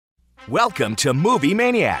Welcome to Movie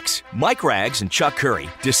Maniacs. Mike Rags and Chuck Curry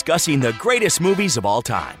discussing the greatest movies of all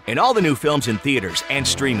time and all the new films in theaters and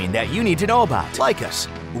streaming that you need to know about. Like us,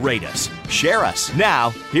 rate us, share us. Now,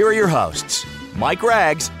 here are your hosts, Mike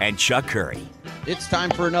Rags and Chuck Curry. It's time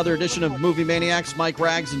for another edition of Movie Maniacs. Mike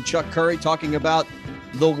Rags and Chuck Curry talking about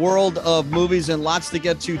the world of movies, and lots to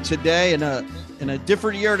get to today. In a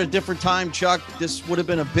different year at a different time, Chuck, this would have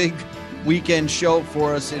been a big weekend show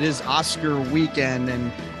for us. It is Oscar weekend,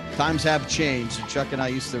 and times have changed. And Chuck and I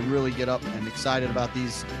used to really get up and excited about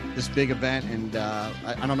this big event. And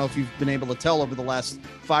I don't know if you've been able to tell over the last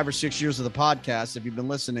 5 or 6 years of the podcast, if you've been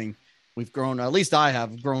listening, we've grown, at least I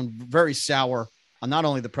have grown very sour on not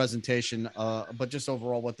only the presentation, but just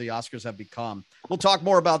overall what the Oscars have become. We'll talk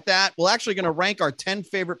more about that. We're actually going to rank our 10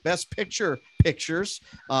 favorite best pictures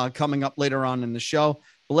coming up later on in the show.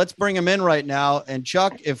 But let's bring them in right now. And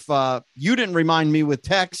Chuck, if you didn't remind me with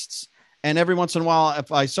texts, and every once in a while,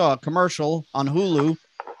 if I saw a commercial on Hulu,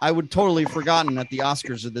 I would totally have forgotten that the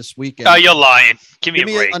Oscars are this weekend. Oh, you're lying. Give me a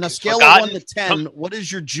break. On a scale of 1 to 10, what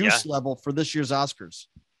is your juice level for this year's Oscars?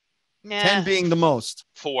 10 being the most.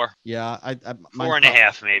 4. Yeah.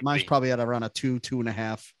 4.5, maybe. Mine's probably at around a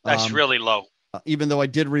 2.5. That's really low. Even though I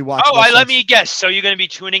did rewatch. Let me guess. So you're going to be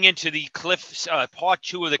tuning into the part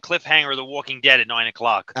 2 of the cliffhanger of The Walking Dead at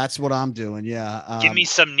 9:00. That's what I'm doing. Yeah. Give me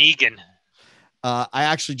some Negan. I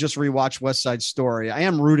actually just rewatched West Side Story. I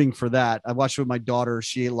am rooting for that. I watched it with my daughter.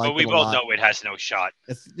 She liked it a lot. But we both know it has no shot.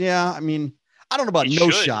 I mean, I don't know about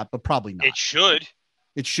shot, but probably not. It should.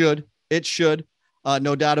 It should.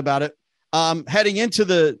 No doubt about it. Heading into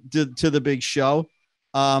the big show,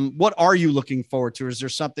 what are you looking forward to? Is there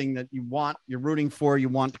something that you're rooting for, you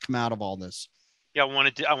want to come out of all this? Yeah,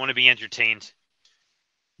 I want to be entertained.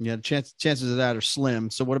 Yeah, chances of that are slim.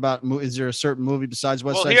 So what about, is there a certain movie besides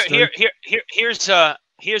West Side Story?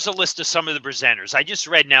 Here's a list of some of the presenters. I just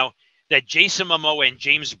read now that Jason Momoa and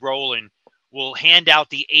James Brolin will hand out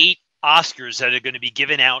the 8 Oscars that are going to be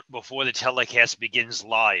given out before the telecast begins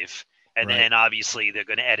live. And then obviously they're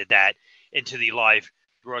going to edit that into the live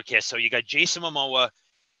broadcast. So you got Jason Momoa,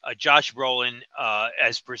 Josh Brolin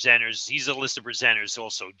as presenters. These are a list of presenters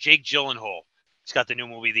also. Jake Gyllenhaal. He's got the new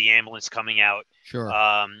movie, The Ambulance, coming out. Sure.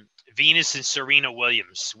 Venus and Serena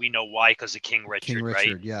Williams. We know why, because of King Richard,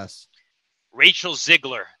 right? Yes. Rachel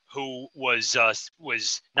Ziegler, who was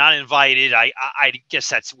not invited. I guess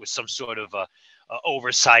that was some sort of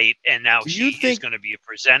oversight, and now she is going to be a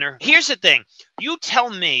presenter. Here's the thing. You tell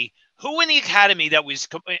me who in the Academy that was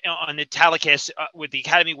on the telecast with the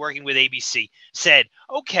Academy working with ABC said,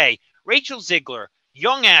 okay, Rachel Ziegler,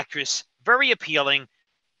 young actress, very appealing,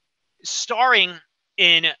 starring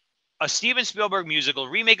in a Steven Spielberg musical,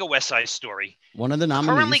 remake of West Side Story. One of the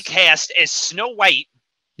nominees. Currently cast as Snow White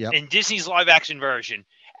in Disney's live-action version.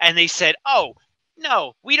 And they said, oh,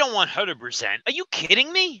 no, we don't want her to present. Are you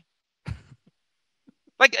kidding me?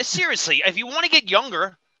 Like, seriously, if you want to get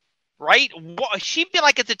younger, right, she'd be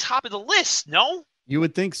like at the top of the list, no? You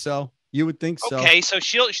would think so. Okay, so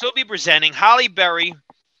she'll be presenting. Halle Berry,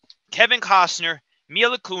 Kevin Costner,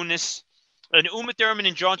 Mila Kunis, and Uma Thurman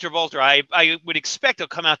and John Travolta. I would expect they'll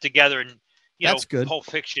come out together and That's good. Pulp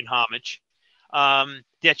Fiction homage.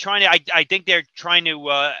 They're trying to. I think they're trying to.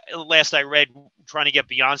 Last I read, trying to get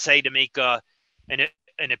Beyonce to make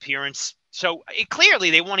an appearance. So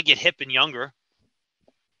clearly they want to get hip and younger.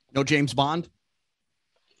 No James Bond.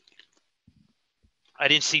 I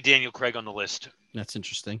didn't see Daniel Craig on the list. That's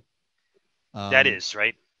interesting. That is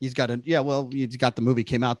right. He's got he's got the movie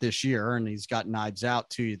came out this year, and he's got Knives Out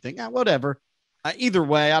too. You think, whatever. Either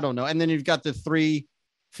way, I don't know. And then you've got the 3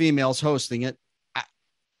 females hosting it. I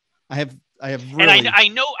have really. And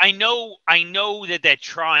I know that they're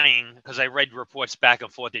trying, because I read reports back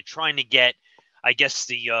and forth. They're trying to get, I guess,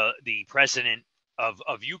 the president of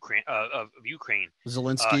Ukraine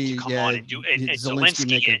Zelensky, to come on and do and Zelensky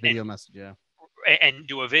make a video message, and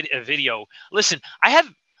do a video. Listen, I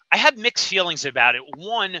have mixed feelings about it.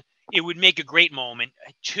 1, it would make a great moment.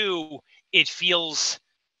 2, it feels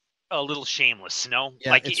a little shameless.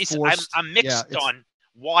 Yeah, I'm mixed on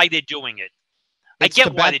why they're doing it. I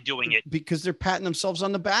get why they're doing it, because they're patting themselves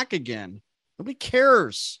on the back again. Nobody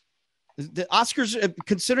cares. The Oscars,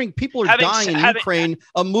 considering people are dying in Ukraine,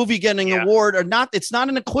 a movie getting an award or not, it's not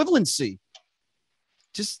an equivalency.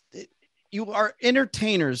 You are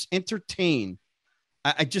entertainers. Entertain.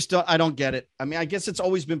 I don't get it. I mean, I guess it's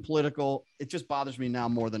always been political. It just bothers me now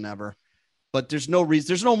more than ever. But there's no reason.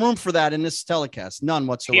 There's no room for that in this telecast. None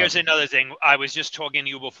whatsoever. Here's another thing. I was just talking to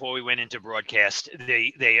you before we went into broadcast.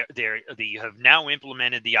 They have now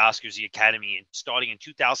implemented the Oscars, the Academy, starting in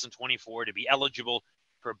 2024 to be eligible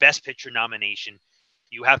for Best Picture nomination.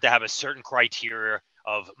 You have to have a certain criteria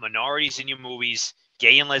of minorities in your movies,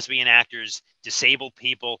 gay and lesbian actors, disabled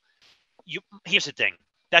people. Here's the thing.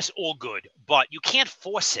 That's all good, but you can't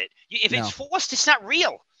force it. If it's forced, it's not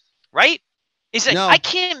real, right? I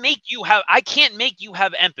can't make you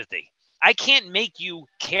have empathy. I can't make you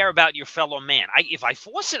care about your fellow man. If I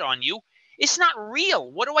force it on you, it's not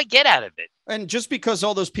real. What do I get out of it? And just because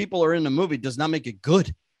all those people are in the movie does not make it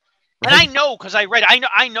good. Right? And I know, because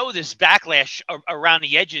I know this backlash around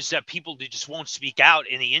the edges that people just won't speak out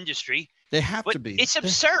in the industry. They have to be. It's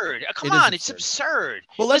absurd. Come on, it's absurd.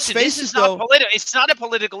 Well, let's face it, though. It's not a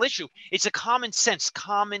political issue. It's a common sense.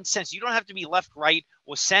 Common sense. You don't have to be left, right,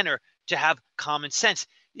 or center to have common sense.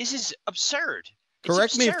 This is absurd.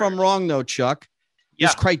 Correct me if I'm wrong, though, Chuck.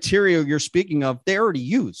 This criteria you're speaking of, they already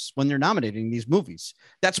use when they're nominating these movies.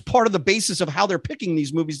 That's part of the basis of how they're picking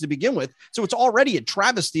these movies to begin with. So it's already a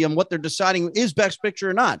travesty on what they're deciding is Best Picture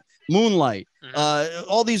or not. Moonlight,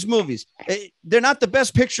 all these movies, they're not the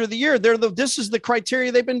best picture of the year. This is the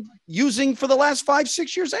criteria they've been using for the last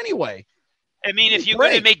 5-6 years anyway. I mean, if you're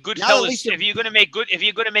going to make Goodfellas, if you're going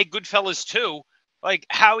to make Goodfellas too, like,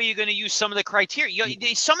 how are you going to use some of the criteria?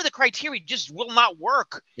 Some of the criteria just will not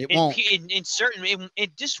work. It won't. In certain,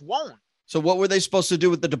 it just won't. So what were they supposed to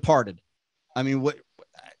do with The Departed? I mean,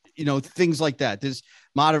 things like that.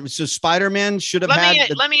 So Spider-Man should have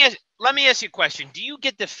Let me ask you a question. Do you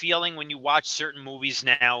get the feeling when you watch certain movies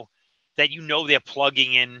now that they're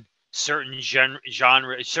plugging in certain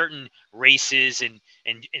genre, certain races, and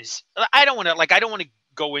I don't want to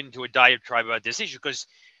go into a diatribe about this issue because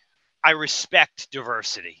I respect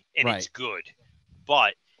diversity and it's good,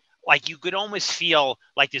 but like you could almost feel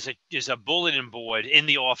like there's a bulletin board in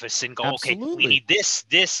the office and go, Absolutely. Okay, we need this,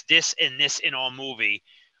 and this in our movie.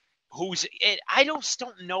 I just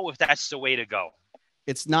don't know if that's the way to go.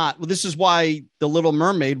 It's not. Well, this is why The Little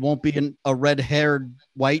Mermaid won't be a red-haired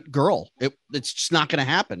white girl. It's just not going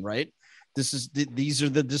to happen, right? These are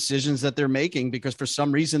the decisions that they're making because for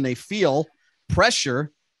some reason they feel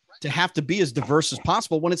pressure to have to be as diverse as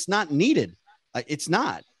possible when it's not needed. It's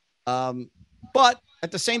not. But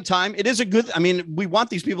at the same time, it is a good. I mean, we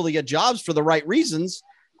want these people to get jobs for the right reasons,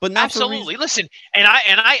 but not absolutely. Listen, and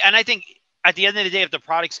I think at the end of the day, if the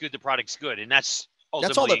product's good, the product's good, and that's all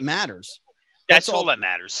that matters. That's all that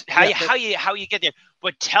matters. How you get there.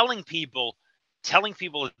 But telling people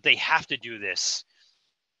that they have to do this,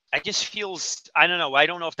 I just feels, I don't know. I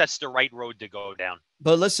don't know if that's the right road to go down.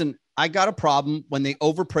 But listen, I got a problem when they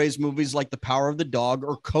overpraise movies like The Power of the Dog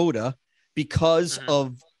or Coda because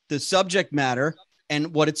of the subject matter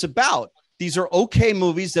and what it's about. These are okay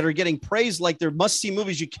movies that are getting praised like they're must-see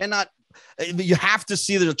movies. You have to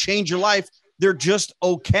see that'll change your life. They're just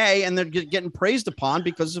okay, and they're getting praised upon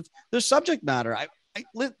because of their subject matter.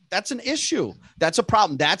 That's an issue. That's a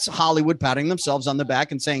problem. That's Hollywood patting themselves on the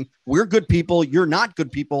back and saying, we're good people. You're not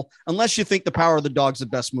good people unless you think The Power of the Dog's the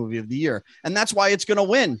best movie of the year. And that's why it's going to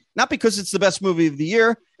win. Not because it's the best movie of the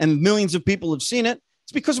year and millions of people have seen it.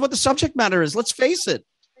 It's because of what the subject matter is. Let's face it.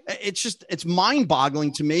 It's mind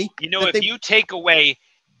boggling to me. If you take away,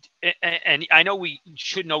 and I know we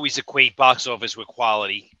shouldn't always equate box office with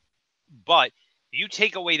quality, but you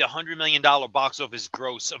take away the $100 million box office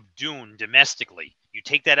gross of Dune domestically, you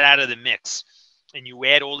take that out of the mix, and you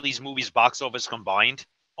add all these movies box office combined,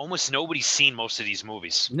 almost nobody's seen most of these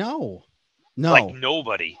movies. No. Like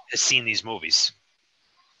nobody has seen these movies.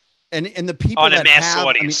 And the people on a mass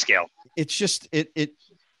audience scale. It's just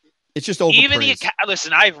it's just overpraised.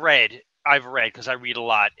 Listen, I've read because I read a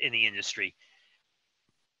lot in the industry.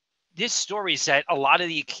 This story is that a lot of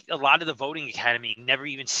the voting academy never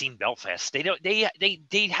even seen Belfast. They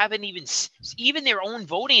haven't even their own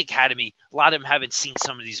voting academy. A lot of them haven't seen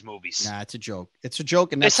some of these movies. Nah, it's a joke. It's a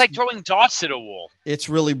joke, and it's like throwing darts at a wall. It's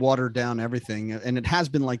really watered down everything, and it has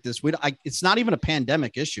been like this. It's not even a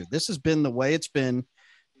pandemic issue. This has been the way it's been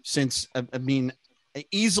since.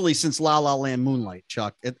 Easily since La La Land, Moonlight,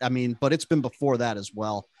 Chuck. But it's been before that as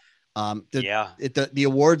well. The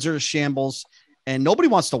awards are a shambles. And nobody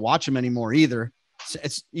wants to watch them anymore either.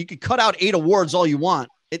 You could cut out 8 awards all you want.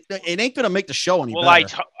 It ain't going to make the show any better.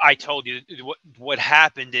 Well, I told you what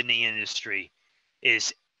happened in the industry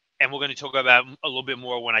is, and we're going to talk about a little bit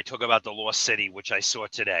more when I talk about The Lost City, which I saw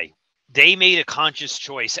today. They made a conscious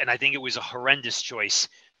choice, and I think it was a horrendous choice,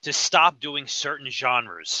 to stop doing certain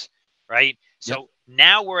genres, right? So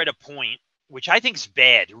now we're at a point, which I think is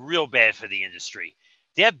bad, real bad for the industry.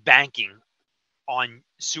 They're banking on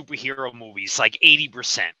superhero movies like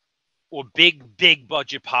 80% or big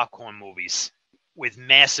budget popcorn movies with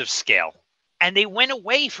massive scale. And they went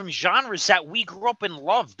away from genres that we grew up and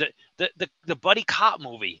loved. The buddy cop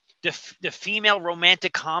movie, the female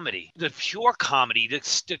romantic comedy, the pure comedy,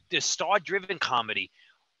 the star-driven comedy.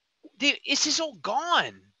 It's just all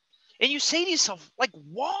gone. And you say to yourself, like,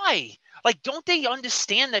 why? Like, don't they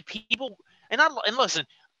understand that people and listen,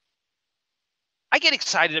 I get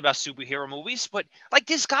excited about superhero movies, but like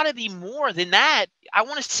there's got to be more than that. I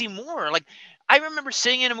want to see more. Like I remember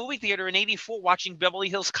sitting in a movie theater in '84 watching Beverly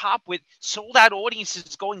Hills Cop with sold-out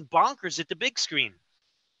audiences going bonkers at the big screen.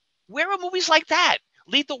 Where are movies like that?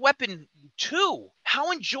 Lethal Weapon 2.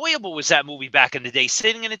 How enjoyable was that movie back in the day,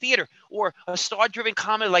 sitting in a theater? Or a star-driven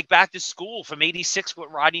comedy like Back to School from '86 with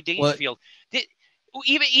Rodney Dangerfield.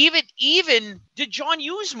 Even the John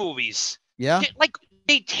Hughes movies. Yeah.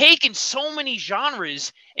 They've taken so many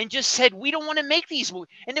genres and just said, we don't want to make these movies.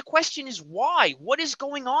 And the question is why? What is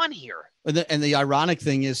going on here? And the ironic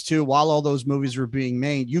thing is, too, while all those movies were being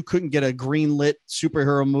made, you couldn't get a greenlit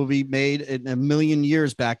superhero movie made in a million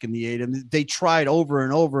years back in the 80s. And they tried over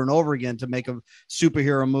and over and over again to make a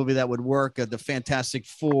superhero movie that would work. The Fantastic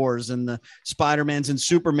Fours and the Spider-Mans and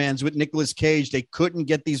Supermans with Nicolas Cage. They couldn't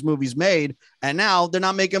get these movies made. And now they're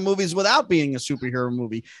not making movies without being a superhero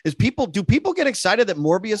movie. Do people get excited that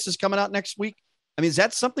Morbius is coming out next week? I mean, is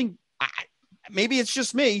that something? Maybe it's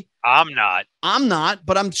just me. I'm not,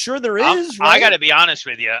 but I'm sure there is. Right? I got to be honest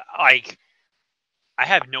with you. Like, I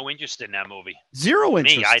have no interest in that movie. Zero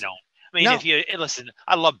interest. Me, I don't. I mean, if you listen,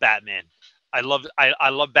 I love Batman. I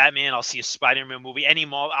love Batman. I'll see a Spider-Man movie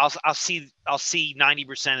anymore. I'll see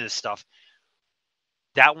 90% of this stuff.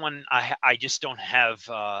 That one, I just don't have.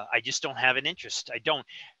 I just don't have an interest. I don't.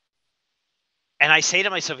 And I say to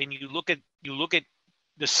myself, and you look at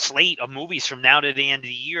the slate of movies from now to the end of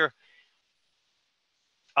the year.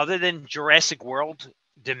 Other than Jurassic World,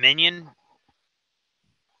 Dominion,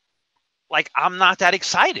 like I'm not that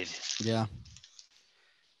excited. Yeah.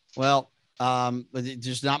 Well,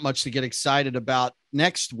 there's not much to get excited about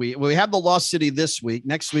next week. We have the Lost City this week.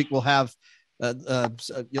 Next week we'll have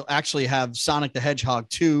you'll actually have Sonic the Hedgehog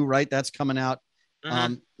 2, right? That's coming out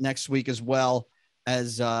next week as well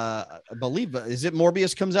as I believe. Is it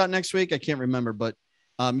Morbius comes out next week? I can't remember, but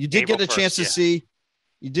you did get a chance to see.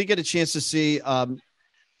 You did get a chance to see.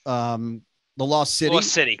 The Lost City. Lost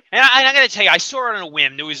City. And I got to tell you, I saw it on a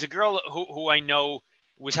whim. There was a girl who I know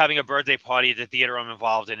was having a birthday party at the theater I'm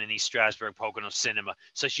involved in East Stroudsburg, Pocono Cinema.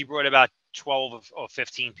 So she brought about 12 or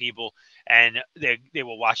 15 people, and they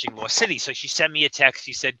were watching Lost City. So she sent me a text.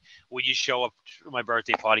 She said, "Would you show up to my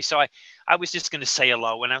birthday party?" So I was just going to say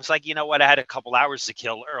hello, and I was like, you know what? I had a couple hours to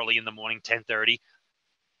kill early in the morning, 10:30.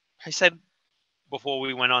 I said, before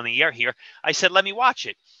we went on the air here, I said, let me watch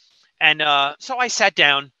it. And so I sat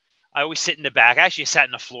down. I always sit in the back. I actually sat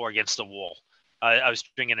on the floor against the wall. I was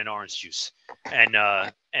drinking an orange juice, and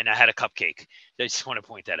I had a cupcake. I just want to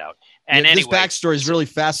point that out. And this anyway, backstory is really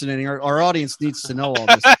fascinating. Our audience needs to know all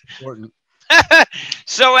this. It's important.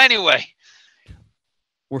 So anyway,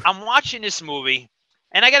 I'm watching this movie,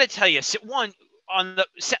 and I got to tell you,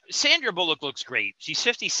 Sandra Bullock looks great. She's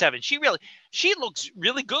 57. She looks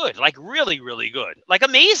really good, like really, really good, like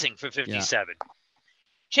amazing for 57. Yeah.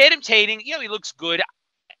 Channing Tatum, he looks good.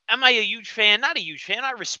 Am I a huge fan? Not a huge fan.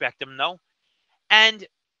 I respect him, though. And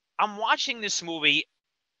I'm watching this movie,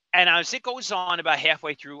 and as it goes on about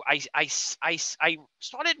halfway through, I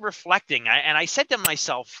started reflecting, and I said to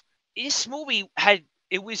myself, this movie and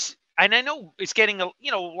I know it's getting a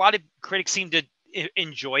lot of critics seem to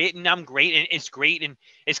enjoy it, and I'm great, and it's great, and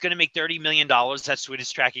it's going to make $30 million. That's what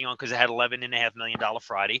it's tracking on because it had $11.5 million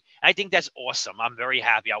Friday. I think that's awesome. I'm very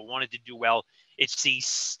happy. I wanted to do well.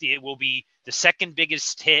 It will be the second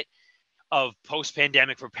biggest hit of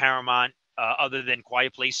post-pandemic for Paramount, other than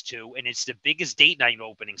Quiet Place 2, and it's the biggest date night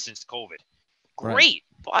opening since COVID. Great, right.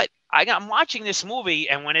 But I'm watching this movie,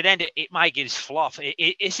 and when it ended, Mike, it's fluff.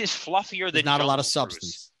 It's just fluffier than not a lot of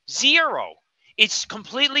substance. Zero. It's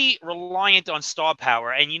completely reliant on star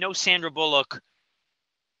power, and Sandra Bullock,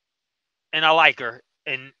 and I like her,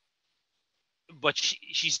 but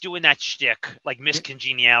she's doing that shtick, like Miss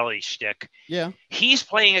Congeniality shtick. Yeah. He's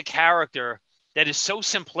playing a character that is so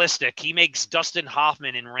simplistic. He makes Dustin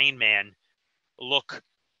Hoffman in Rain Man look,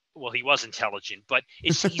 well, he was intelligent, but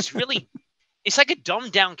he's really, it's like a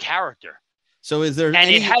dumbed down character. So is there and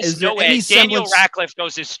any, it has is there no any edge. Daniel semblance... Radcliffe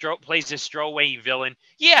plays this throwaway villain.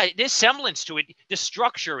 Yeah, there's semblance to it. The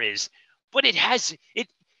structure is, but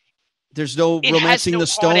there's no romancing the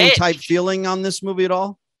stone type feeling on this movie at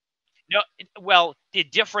all. No, well, the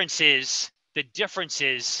difference is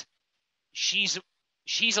she's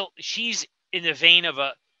in the vein of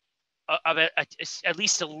at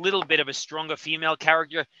least a little bit of a stronger female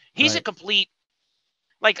character. He's a complete,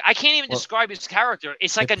 like, I can't even describe his character.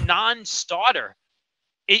 It's like a non-starter.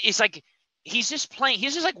 It's like he's just playing.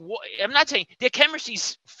 He's just like, I'm not saying their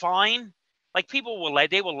chemistry's fine. Like people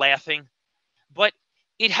they were laughing, but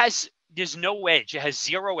there's no edge. It has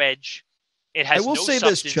zero edge. It has no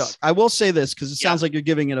substance. This, Chuck. I will say this because it sounds like you're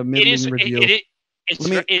giving it a middling review.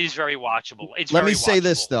 It is very watchable. Let me say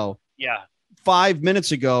this though. Yeah. 5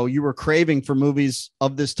 minutes ago, you were craving for movies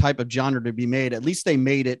of this type of genre to be made. At least they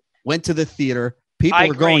made it. Went to the theater. People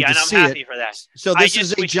were going to see it. I'm happy for that. So this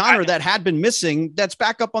is a genre that had been missing. That's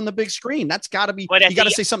back up on the big screen. That's got to be. You got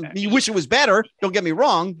to say something. You wish it was better. Don't get me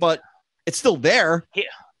wrong, but it's still there. Yeah,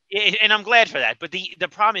 and I'm glad for that. But the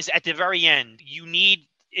problem is, at the very end, you need,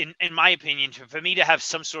 in my opinion, for me to have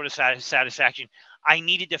some sort of satisfaction, I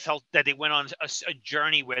needed to felt that they went on a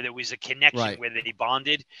journey where there was a connection, where they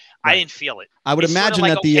bonded. Right. I didn't feel it. I would imagine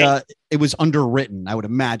sort of like, that it was underwritten. I would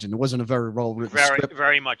imagine it wasn't a very well written script.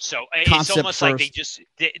 Very much so. It's almost like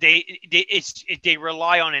they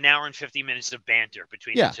rely on an hour and 50 minutes of banter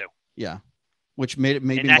between the two. Yeah, which made it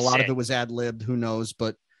maybe a lot of it was ad libbed. Who knows?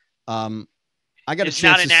 But I got it's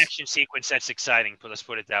not an action sequence that's exciting. But let's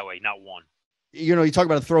put it that way. Not one. You know, you talk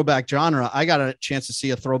about a throwback genre. I got a chance to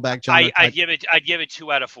see a throwback genre. I'd give it 2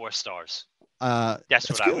 out of 4 stars. That's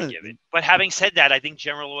what I would give it. But having said that, I think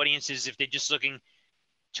general audiences, if they're just looking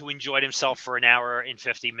to enjoy themselves for an hour and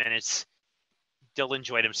 50 minutes, they'll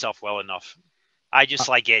enjoy themselves well enough. I just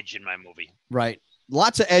like edge in my movie. Right.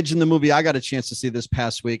 Lots of edge in the movie. I got a chance to see this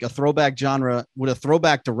past week. A throwback genre with a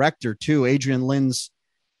throwback director too. Adrian Lynn's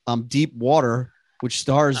Deep Water, which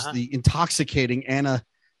stars the intoxicating Ana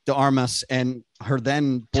de Armas and her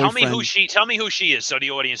then boyfriend. Tell me who she is so the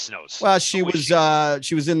audience knows. Well, she was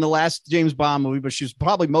in the last James Bond movie, but she was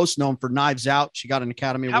probably most known for Knives Out. She got an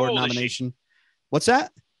Academy Award nomination. What's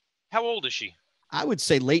that? How old is she? I would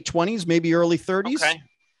say late 20s, maybe early 30s. Okay.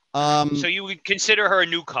 So you would consider her a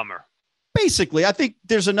newcomer? Basically, I think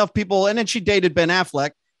there's enough people. And then she dated Ben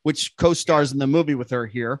Affleck, which co-stars in the movie with her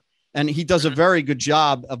here. And he does a very good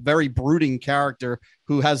job, a very brooding character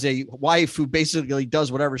who has a wife who basically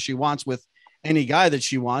does whatever she wants with any guy that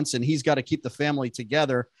she wants. And he's got to keep the family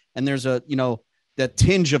together. And there's that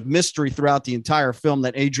tinge of mystery throughout the entire film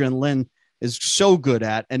that Adrian Lynn is so good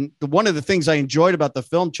at. And one of the things I enjoyed about the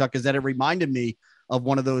film, Chuck, is that it reminded me of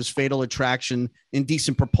one of those Fatal Attraction,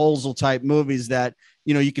 Indecent Proposal type movies that,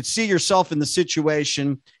 you could see yourself in the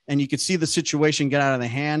situation and you could see the situation get out of the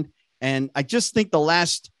hand. And I just think the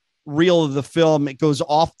last reel of the film, it goes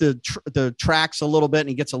off the tracks a little bit and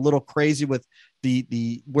it gets a little crazy with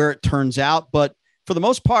the where it turns out. But for the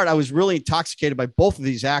most part, I was really intoxicated by both of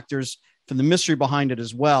these actors, for the mystery behind it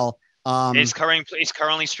as well. It's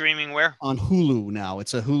currently streaming where? On Hulu now.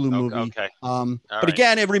 It's a Hulu movie. Okay. But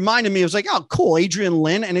again, it reminded me, it was like, oh, cool, Adrian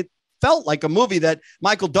Lynn. And it felt like a movie that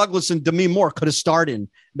Michael Douglas and Demi Moore could have starred in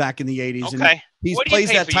back in the 80s. Okay. And he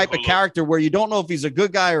plays that type of character where you don't know if he's a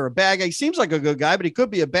good guy or a bad guy. He seems like a good guy, but he could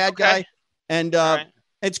be a bad guy. And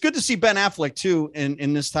it's good to see Ben Affleck too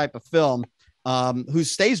in this type of film, who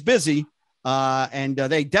stays busy. And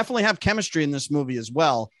they definitely have chemistry in this movie as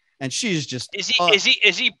well. And she's just is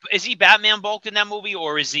he Batman bulked in that movie,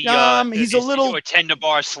 or is he he's a little tender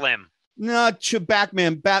bar slim? No,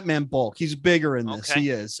 Batman bulk. He's bigger in this. He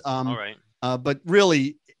is. All right. But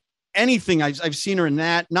really, anything I've seen her in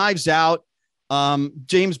that. Knives Out,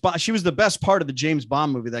 James Bond. She was the best part of the James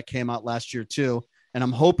Bond movie that came out last year too. And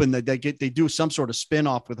I'm hoping that they do some sort of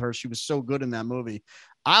spin-off with her. She was so good in that movie.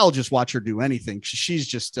 I'll just watch her do anything. She's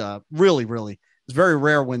just really, really. It's very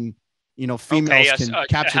rare when females can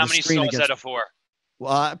capture the screen. How many stars out of 4?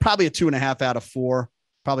 Probably a 2.5 out of 4.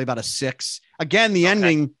 Probably about a 6. Again, the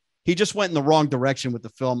ending. He just went in the wrong direction with the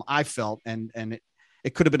film, I felt, and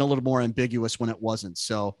it could have been a little more ambiguous when it wasn't.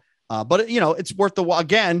 So, but it's worth the while.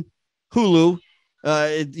 Again, Hulu,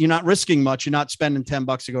 you're not risking much. You're not spending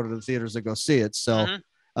 $10 to go to the theaters to go see it. So,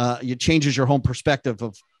 it changes your whole perspective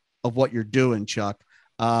of what you're doing, Chuck.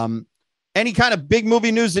 Any kind of big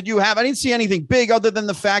movie news that you have? I didn't see anything big other than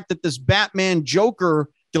the fact that this Batman Joker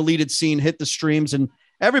deleted scene hit the streams and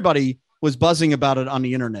everybody was buzzing about it on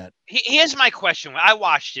the internet. Here's my question. I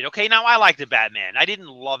watched it. Okay. Now I like the Batman. I didn't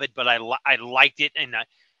love it, but I liked it. And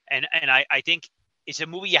I think it's a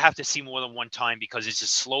movie you have to see more than one time because it's a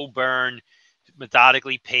slow burn,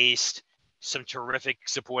 methodically paced, some terrific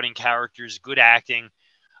supporting characters, good acting.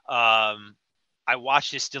 I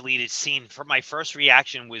watched this deleted scene. My first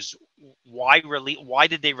reaction was, why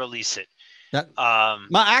did they release it?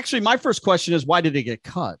 My first question is, why did it get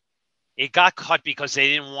cut? It got cut because they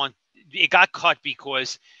didn't want. It got cut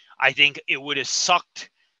because I think it would have sucked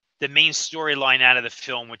the main storyline out of the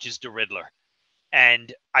film, which is the Riddler.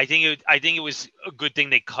 And I think it was a good thing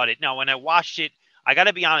they cut it. Now, when I watched it, I got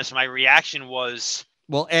to be honest, my reaction was,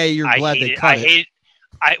 well, you're glad they cut it.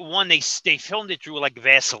 They filmed it through like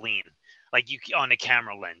Vaseline, like you on a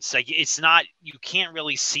camera lens. Like it's not, you can't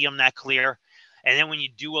really see him that clear. And then when you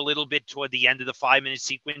do a little bit toward the end of the 5-minute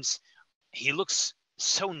sequence, he looks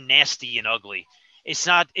so nasty and ugly. It's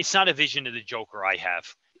not a vision of the Joker I have.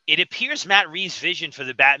 It appears Matt Reeves' vision for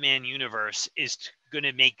the Batman universe is going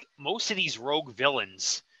to make most of these rogue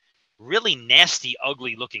villains really nasty,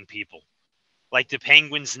 ugly looking people. Like the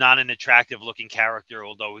Penguin's not an attractive looking character,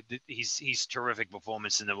 although he's terrific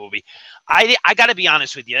performance in the movie. I got to be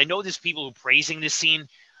honest with you. I know there's people who praising this scene.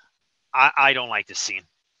 I don't like this scene.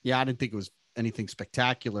 Yeah, I didn't think it was anything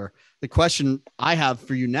spectacular. The question I have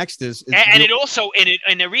for you next is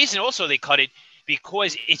the reason also they cut it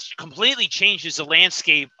because it completely changes the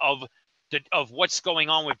landscape of what's going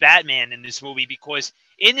on with Batman in this movie. Because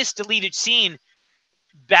in this deleted scene,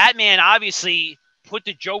 Batman obviously put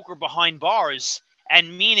the Joker behind bars,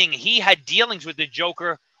 and meaning he had dealings with the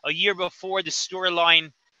Joker a year before the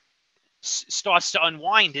storyline starts to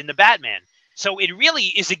unwind in the Batman. So it really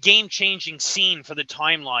is a game-changing scene for the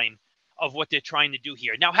timeline of what they're trying to do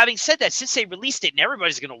here. Now, having said that, since they released it and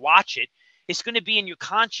everybody's going to watch it, it's going to be in your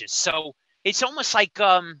conscience. So it's almost like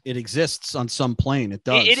it exists on some plane. It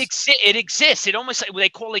does. It exists. It almost like they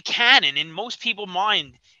call it canon. In most people's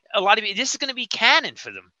mind, a lot of it, this is going to be canon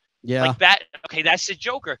for them. Yeah. Like that. Okay, that's the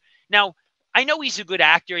Joker. Now, I know he's a good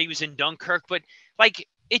actor. He was in Dunkirk, but like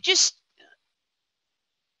it just.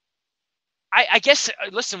 I guess,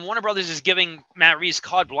 listen, Warner Brothers is giving Matt Reeves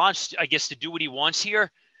carte blanche, I guess, to do what he wants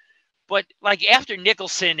here. But like after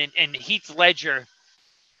Nicholson and Heath Ledger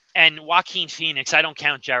and Joaquin Phoenix, I don't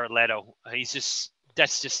count Jared Leto.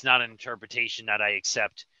 That's just not an interpretation that I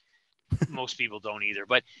accept. Most people don't either.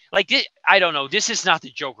 But like, I don't know. This is not the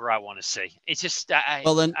Joker I want to see. It's just, I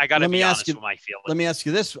got to be honest with my feelings. Let me ask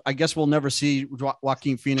you this. I guess we'll never see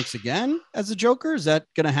Joaquin Phoenix again as a Joker. Is that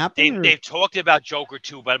going to happen? They've talked about Joker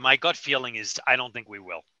too, but my gut feeling is I don't think we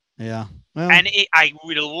will. Yeah. Well, and I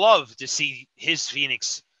would love to see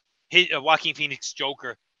Joaquin Phoenix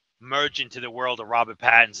Joker merge into the world of Robert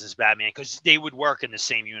Pattinson's Batman, because they would work in the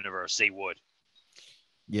same universe. They would.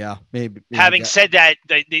 Yeah, maybe. Having said that,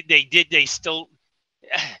 they still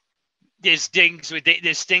there's things what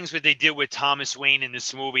they did with Thomas Wayne in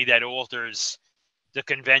this movie that alters the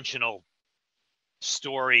conventional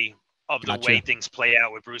story of the way things play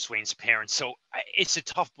out with Bruce Wayne's parents. So it's a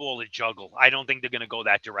tough ball to juggle. I don't think they're going to go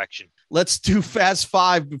that direction. Let's do Fast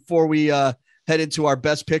Five before we head into our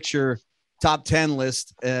Best Picture top 10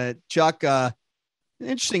 list. Chuck, an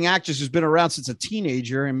interesting actress who's been around since a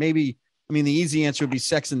teenager, and maybe. I mean, the easy answer would be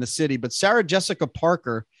Sex and the City, but Sarah Jessica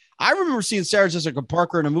Parker. I remember seeing Sarah Jessica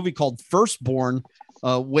Parker in a movie called Firstborn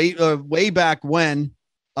way back when,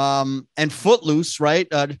 and Footloose, right?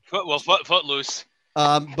 Footloose.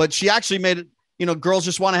 But she actually made it, Girls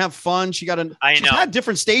Just Want to Have Fun. She's had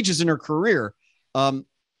different stages in her career.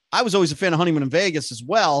 I was always a fan of Honeymoon in Vegas as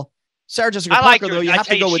well. Sarah Jessica Parker, though, you have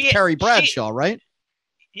to go with Carrie Bradshaw, right?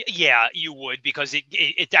 Yeah, you would, because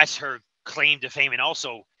that's her claim to fame, and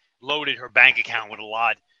also loaded her bank account with a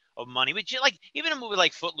lot of money. But like even a movie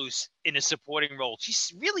like Footloose in a supporting role,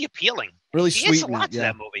 she's really appealing. Really she sweet. She a lot to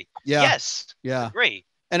that movie. Yeah. Yes. Yeah. Great.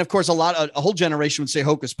 And of course, a whole generation would say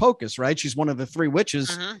Hocus Pocus, right? She's one of the three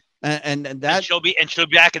witches, and she'll be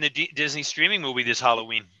back in the Disney streaming movie this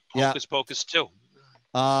Halloween. Hocus Pocus 2.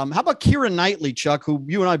 How about Keira Knightley, Chuck, who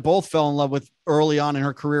you and I both fell in love with early on in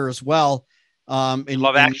her career as well? In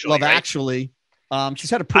Love Actually. She's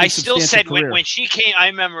had a pretty. I still said career. when she came, I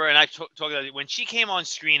remember, and I talked about it when she came on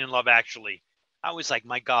screen in Love Actually. I was like,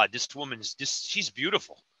 my God, this woman's she's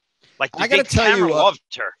beautiful. Like I got to tell you, loved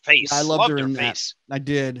her face. I loved her in face. That. I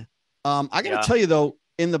did. I got to tell you though,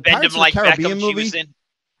 in the Pirates of the Caribbean Beckham,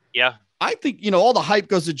 movie, I think all the hype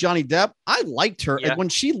goes to Johnny Depp. I liked her, and when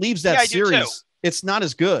she leaves that series, it's not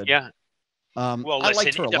as good. Yeah. Well, listen, I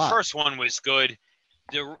liked her a lot. The first one was good.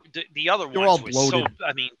 The other they're ones all were bloated.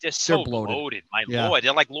 they're so bloated. My Lord,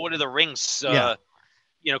 they're like Lord of the Rings,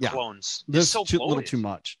 clones. This so little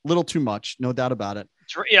too much, no doubt about it.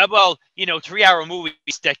 3-hour movies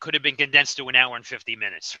that could have been condensed to an hour and 50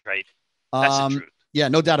 minutes, right? That's the truth. Yeah,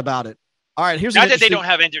 no doubt about it. All right, here's not that they don't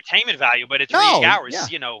have entertainment value, but at 3 hours,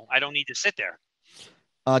 I don't need to sit there.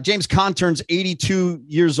 James Caan turns 82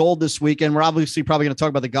 years old this week, and we're obviously probably going to talk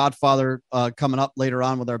about The Godfather coming up later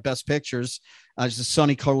on with our best pictures. Just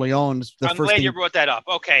Sonny Corleone. I'm glad you brought that up.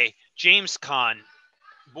 Okay, James Caan,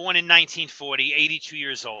 born in 1940, 82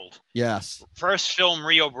 years old. Yes. First film,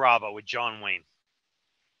 Rio Bravo with John Wayne.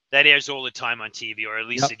 That airs all the time on TV, or at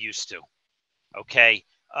least it used to. Okay.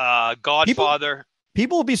 Godfather.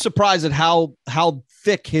 People will be surprised at how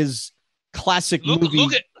thick his classic movie.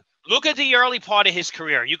 Look at the early part of his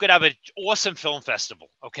career. You could have an awesome film festival,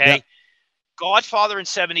 okay? Yep. Godfather in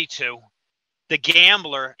 72, The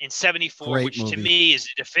Gambler in 74, Great which movie. to me is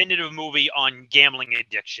a definitive movie on gambling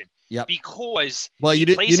addiction. Yep. Because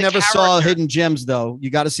you never saw Hidden Gems, though. You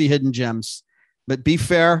got to see Hidden Gems. But be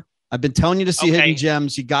fair, I've been telling you to see Hidden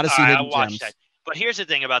Gems. You got to see Hidden Gems. That. But here's the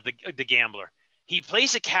thing about the Gambler. He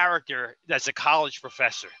plays a character that's a college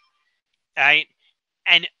professor, right?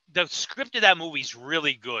 And the script of that movie is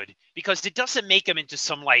really good because it doesn't make him into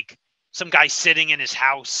some guy sitting in his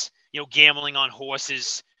house, gambling on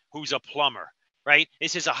horses, who's a plumber, right?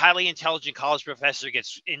 This is a highly intelligent college professor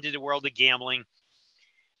gets into the world of gambling.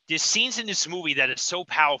 There's scenes in this movie that are so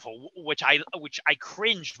powerful, which I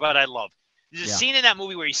cringed, but I love. There's a scene in that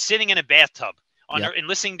movie where he's sitting in a bathtub and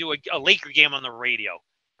listening to a Laker game on the radio,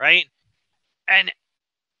 right? And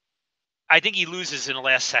I think he loses in the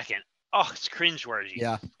last second. Oh, it's cringeworthy.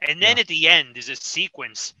 Yeah. And then at the end, there's a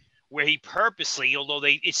sequence where he purposely, although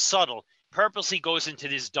it's subtle, purposely goes into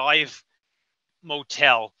this dive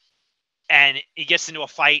motel and he gets into a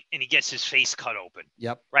fight and he gets his face cut open.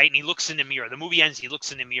 Yep. Right. And he looks in the mirror. The movie ends. He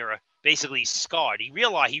looks in the mirror. Basically, he's scarred. He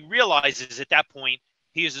realizes at that point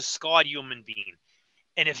he is a scarred human being.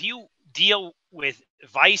 And if you deal with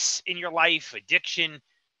vice in your life, addiction,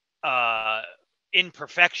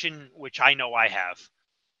 imperfection, which I know I have,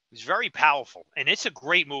 it's very powerful. And it's a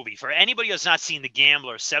great movie. For anybody who's not seen The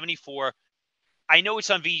Gambler, 74, I know it's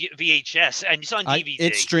on VHS and it's on DVD.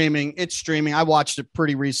 It's streaming. I watched it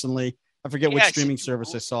pretty recently. I forget which streaming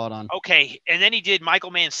service I saw it on. Okay. And then he did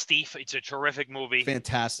Michael Mann's Thief. It's a terrific movie.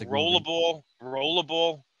 Fantastic. Rollerball.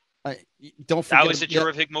 Don't forget. That was a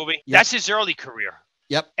terrific movie. Yep. That's his early career.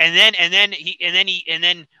 Yep. And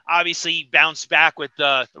then obviously bounced back with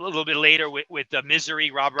a little bit later with the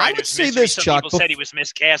Misery. Rob Reiner's I would say Misery. this, Some Chuck. people said he was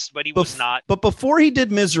miscast, but he was not. But before he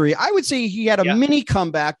did Misery, I would say he had a mini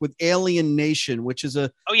comeback with Alien Nation, which is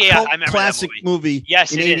a I remember classic that movie.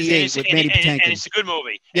 Yes, in it is. '88 with Mandy Patinkin. And it's a good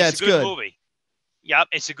movie. Yeah, it's a good movie. Yep,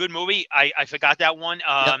 it's a good movie. I forgot that one.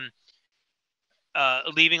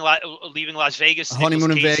 Leaving Las Vegas.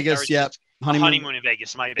 Honeymoon in Vegas. Yep. Honeymoon in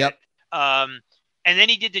Vegas. My bad. Yep. And then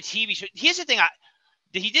he did the TV show. Here's the thing.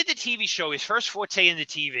 He did the TV show. His first forte in the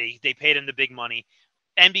TV. They paid him the big money.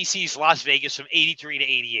 NBC's Las Vegas from 83 to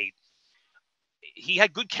 88. He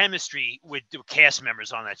had good chemistry with the cast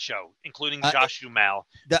members on that show, including Josh Duhamel,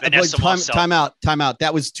 Vanessa Marcel. Time out.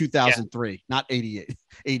 That was 2003, not 88.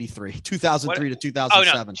 83. 2003 to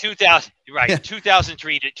 2007. Oh, no. 2000. Right.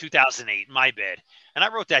 2003 to 2008. My bad. And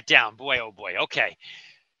I wrote that down. Boy, oh boy. Okay.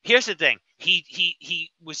 Here's the thing. He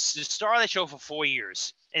was the star of that show for 4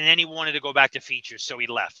 years, and then he wanted to go back to features, so he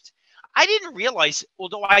left. I didn't realize,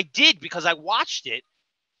 although I did because I watched it,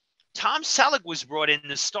 Tom Selleck was brought in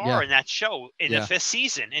the star in that show in the 5th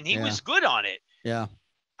season, and he was good on it. Yeah.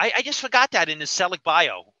 I just forgot that in the Selleck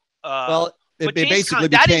bio. It basically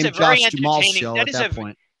became Josh Duhamel's show at that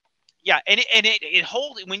point. Yeah, and it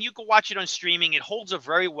holds, when you go watch it on streaming, it holds up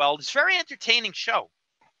very well. It's a very entertaining show.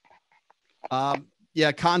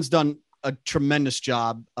 Yeah, Khan's done a tremendous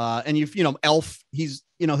job. And Elf, he'll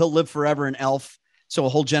live forever in Elf. So a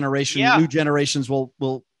whole generation, new generations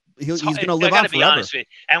he's going to live on forever. Honest with you.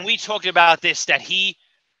 And we talked about this, that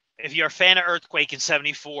if you're a fan of Earthquake in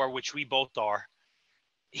 74, which we both are,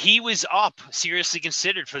 he was seriously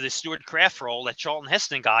considered for the Stuart Kraft role that Charlton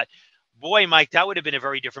Heston got. Boy, Mike, that would have been a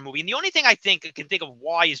very different movie. And the only thing I can think of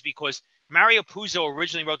why is because Mario Puzo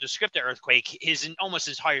originally wrote the script of Earthquake. His almost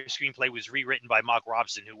entire screenplay was rewritten by Mark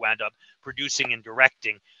Robson, who wound up producing and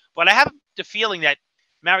directing. But I have the feeling that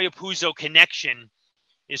Mario Puzo connection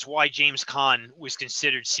is why James Caan was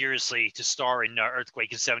considered seriously to star in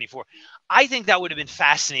Earthquake in 74. I think that would have been a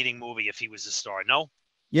fascinating movie if he was a star. No?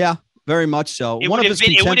 Yeah, very much so. It would have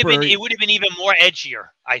been even more edgier,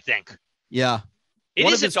 I think. Yeah.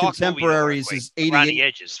 One of his contemporaries is 88. Around the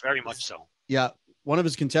edges, very much so. Yeah. One of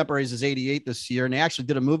his contemporaries is 88 this year, and they actually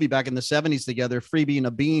did a movie back in the 70s together, Freebie and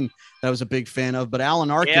a Bean, that I was a big fan of. But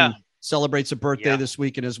Alan Arkin celebrates a birthday this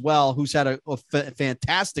weekend as well, who's had a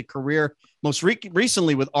fantastic career. Most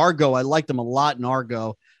recently with Argo. I liked him a lot in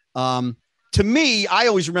Argo. To me, I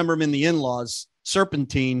always remember him in The In-Laws,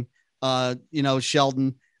 Serpentine,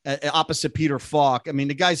 Sheldon, opposite Peter Falk. I mean,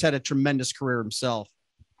 the guy's had a tremendous career himself.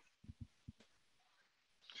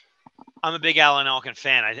 I'm a big Alan Arkin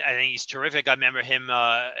fan. I think he's terrific. I remember him,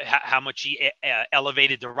 how much he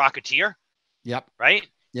elevated The Rocketeer. Yep. Right?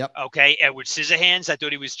 Yep. Okay. Edward Scissorhands, I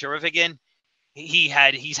thought he was terrific in.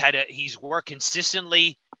 He's worked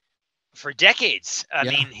consistently for decades. I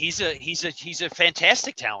mean, he's a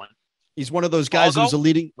fantastic talent. He's one of those guys Fargo, who's a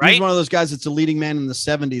leading, right? he's one of those guys that's a leading man in the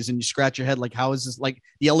 70s. And you scratch your head, like, how is this, like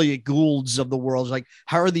the Elliot Goulds of the world? Like,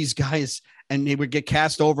 how are these guys? And they would get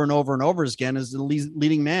cast over and over and over again as the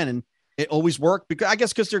leading man. And it always worked because I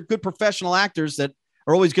guess, because they're good professional actors that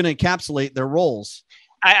are always going to encapsulate their roles.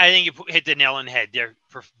 I think you hit the nail on the head. They're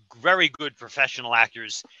very good professional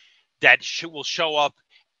actors that will show up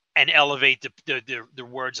and elevate the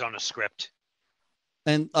words on a script.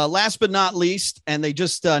 And last but not least, and they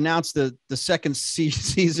just announced the second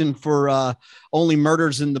season for Only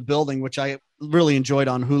Murders in the Building, which I really enjoyed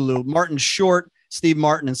on Hulu. Martin Short, Steve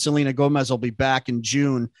Martin, and Selena Gomez will be back in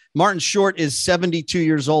June. Martin Short is 72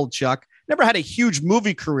 years old, Chuck. Never had a huge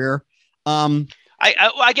movie career.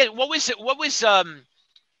 I get what was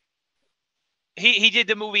he did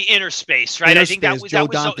the movie Inner Space, right? Inner I think Space,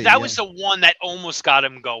 that was the one that almost got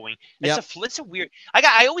him going. It's a weird.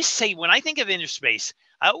 I always say when I think of Inner Space,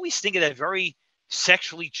 I always think of that very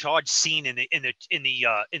sexually charged scene in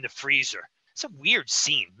the freezer. It's a weird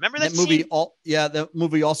scene. Remember that movie? Scene? The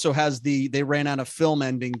movie also has they ran out of film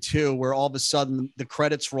ending too, where all of a sudden the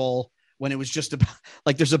credits roll when it was just about,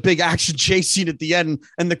 like, there's a big action chase scene at the end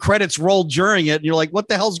and the credits roll during it. And you're like, what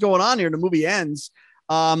the hell's going on here? And the movie ends.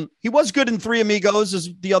 He was good in Three Amigos as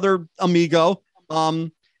the other amigo.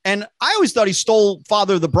 And I always thought he stole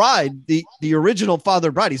Father of the Bride, the original Father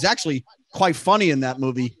of the Bride. He's actually quite funny in that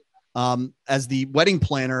movie as the wedding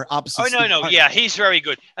planner opposite. Oh, no. Yeah, he's very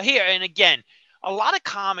good. Here, and again, a lot of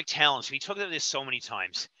comic talents, we talked about this so many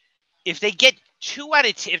times. If they get 2 out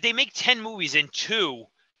of 10, if they make 10 movies and 2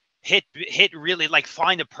 hit really, like,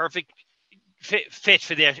 find a perfect fit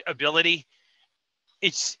for their ability,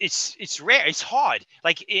 it's rare. It's hard.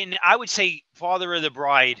 Like I would say Father of the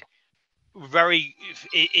Bride,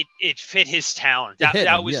 it fit his talent.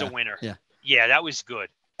 That was a winner. Yeah, that was good.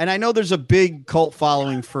 And I know there's a big cult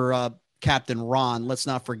following for Captain Ron. Let's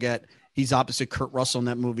not forget he's opposite Kurt Russell in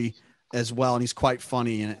that movie as well, and he's quite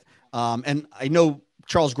funny in it. And I know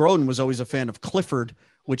Charles Grodin was always a fan of Clifford,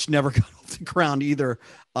 which never got off the ground either.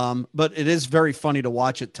 But it is very funny to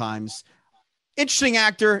watch at times. Interesting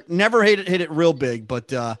actor, never hit it real big,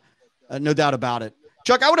 but no doubt about it.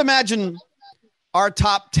 Chuck, I would imagine our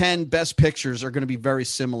top 10 best pictures are going to be very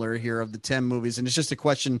similar here of the 10 movies. And it's just a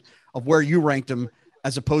question of where you ranked them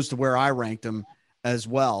as opposed to where I ranked them as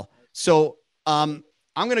well. So I'm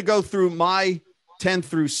going to go through my 10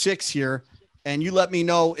 through 6 here, and you let me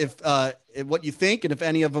know if what you think and if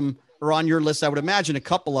any of them are on your list. I would imagine a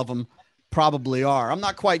couple of them probably are. I'm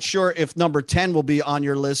not quite sure if number 10 will be on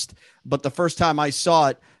your list, but the first time I saw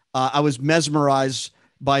it, I was mesmerized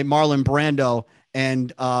by Marlon Brando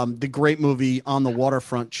and the great movie On the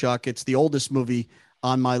Waterfront, Chuck. It's the oldest movie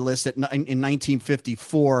on my list in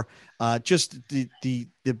 1954. Just the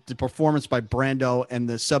performance by Brando and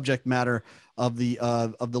the subject matter of the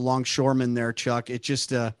longshoreman there, Chuck. It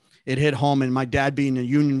just it hit home. And my dad being a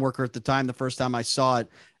union worker at the time, the first time I saw it,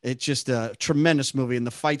 it's just a tremendous movie. And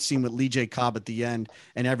the fight scene with Lee J. Cobb at the end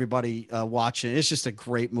and everybody watching, it's just a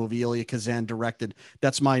great movie. Elia Kazan directed.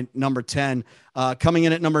 That's my number 10. Coming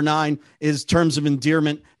in at number 9 is Terms of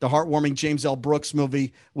Endearment, the heartwarming James L. Brooks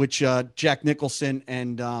movie, which Jack Nicholson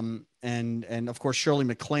and of course Shirley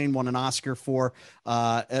MacLaine won an Oscar for.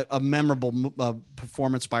 A memorable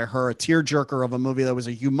performance by her, a tearjerker of a movie that was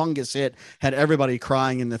a humongous hit, had everybody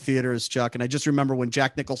crying in the theaters, Chuck. And I just remember when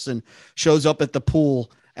Jack Nicholson shows up at the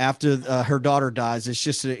pool after her daughter dies. It's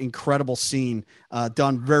just an incredible scene,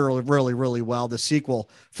 done really, really, really well. The sequel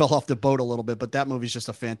fell off the boat a little bit, but that movie's just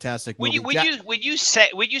a fantastic movie. Would you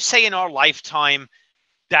say in our lifetime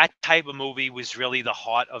that type of movie was really the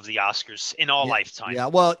heart of the Oscars in our lifetime? Yeah,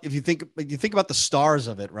 well, if you think about the stars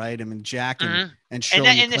of it, right? I mean, Jack and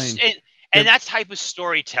Shirley MacLaine. And that type of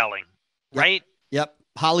storytelling, right? Yep.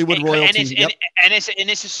 Hollywood royalty. And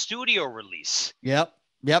it's a studio release.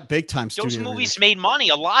 Yep, big time studio. Those movies made money,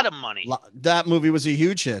 a lot of money. That movie was a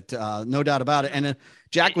huge hit, no doubt about it. And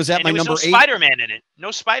Jack was at my number 8. Spider-Man in it.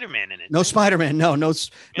 No Spider-Man in it. No Spider-Man.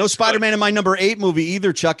 No Spider-Man in my number 8 movie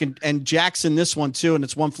either, Chuck. And Jack's in this one too. And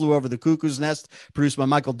it's One Flew Over the Cuckoo's Nest, produced by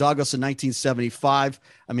Michael Douglas in 1975.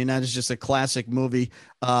 I mean, that is just a classic movie.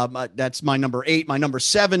 That's my number 8. My number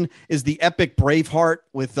 7 is the epic Braveheart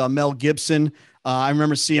with Mel Gibson. I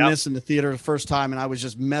remember seeing this in the theater the first time, and I was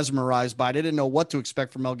just mesmerized by it. I didn't know what to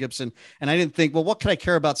expect from Mel Gibson, and I didn't think, well, what could I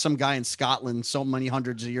care about some guy in Scotland so many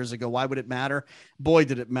hundreds of years ago? Why would it matter? Boy, boy,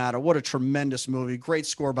 did it matter. What a tremendous movie. Great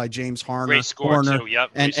score by James Horner. Great score, too.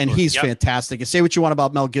 Yep. And he's fantastic. And say what you want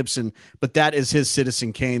about Mel Gibson, but that is his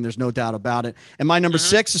Citizen Kane. There's no doubt about it. And my number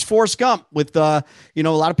 6 is Forrest Gump with, a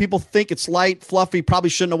lot of people think it's light, fluffy, probably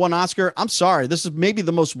shouldn't have won Oscar. I'm sorry. This is maybe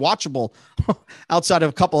the most watchable outside of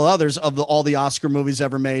a couple of others of all the Oscar movies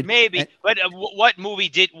ever made. Maybe. But what movie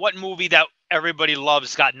that everybody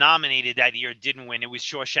loves got nominated that year, didn't win? It was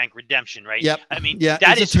Shawshank Redemption, right? Yep. I mean, yeah,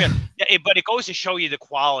 that is but it goes to show you the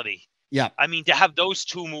quality. Yeah. I mean, to have those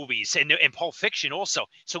two movies and Pulp Fiction also.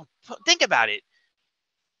 So think about it.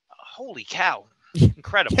 Holy cow.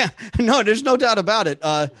 Incredible. Yeah. No, there's no doubt about it.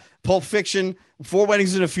 Pulp Fiction, Four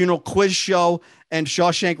Weddings and a Funeral, Quiz Show, and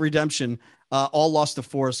Shawshank Redemption all lost to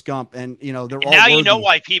Forrest Gump. And, they're all now worthy. You know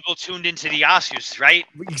why people tuned into the Oscars, right?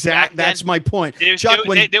 Exactly. That's my point.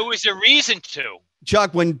 There was a reason to.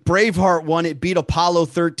 Chuck, when Braveheart won, it beat Apollo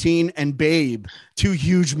 13 and Babe, two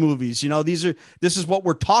huge movies. This is what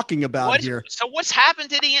we're talking about here. So what's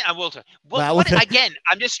happened to the again,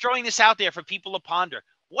 I'm just throwing this out there for people to ponder.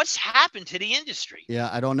 What's happened to the industry? Yeah,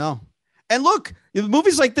 I don't know. And look,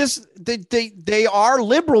 movies like this, they are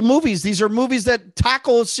liberal movies. These are movies that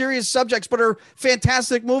tackle serious subjects, but are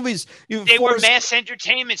fantastic movies. They were mass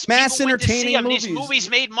entertainments. Mass entertaining movies. These movies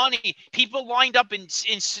made money. People lined up and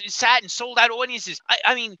sat and sold out audiences.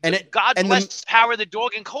 I mean, God bless Power of the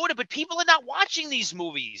Dog and Coda, but people are not watching these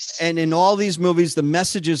movies. And in all these movies, the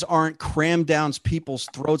messages aren't crammed down people's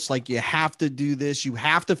throats like you have to do this, you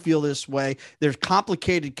have to feel this way. There's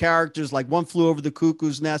complicated characters like One Flew Over the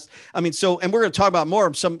Cuckoo's Nest. I mean, and we're going to talk about more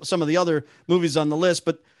of some of the other movies on the list,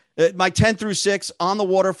 but my 10 through 6, On the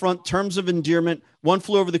Waterfront, Terms of Endearment, One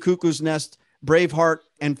Flew Over the Cuckoo's Nest, Braveheart,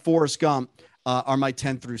 and Forrest Gump are my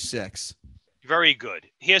 10 through 6. Very good.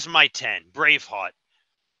 Here's my 10. Braveheart.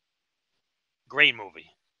 Great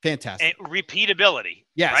movie. Fantastic. And repeatability.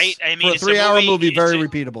 Yes. Right? I mean, for a 3-hour movie, very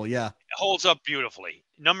repeatable. Yeah. It holds up beautifully.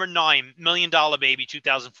 Number 9, $1 Million Baby,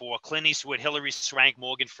 2004. Clint Eastwood, Hilary Swank,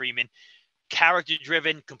 Morgan Freeman.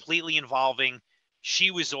 Character-driven, completely involving.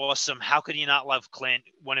 She was awesome. How could you not love Clint?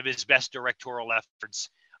 One of his best directorial efforts.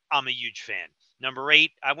 I'm a huge fan. Number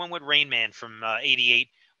 8, I went with Rain Man from '88.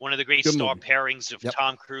 One of the great star pairings of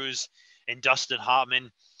Tom Cruise and Dustin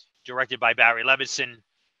Hoffman, directed by Barry Levinson.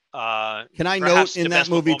 Can I note in that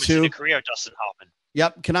movie too? In the career of Dustin Hoffman.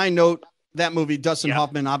 Yep. Can I note that movie? Dustin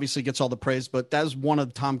Hoffman obviously gets all the praise, but that is one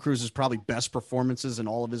of Tom Cruise's probably best performances in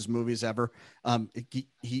all of his movies ever.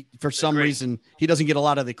 He for some reason he doesn't get a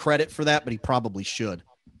lot of the credit for that, but he probably should.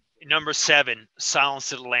 Number 7,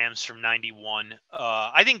 Silence of the Lambs from '91.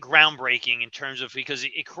 I think groundbreaking in terms of because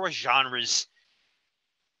it crossed genres,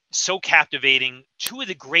 so captivating. Two of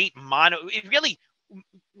the great one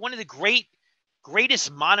of the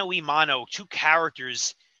greatest mano-a-mano, two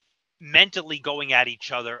characters mentally going at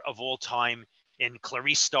each other of all time in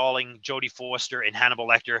Clarice Starling, Jodie Foster, and Hannibal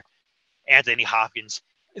Lecter, Anthony Hopkins.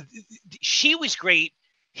 She was great.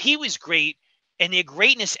 He was great. And their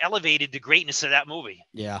greatness elevated the greatness of that movie.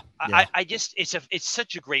 Yeah. It's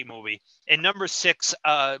such a great movie. And number 6,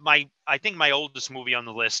 I think my oldest movie on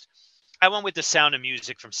the list, I went with The Sound of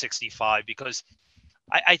Music from '65 because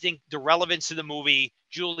I think the relevance of the movie,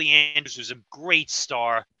 Julie Andrews was a great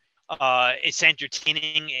star. It's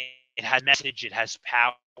entertaining. It has message. It has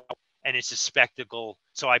power. And it's a spectacle.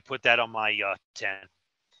 So I put that on my 10.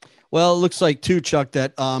 Well, it looks like too, Chuck,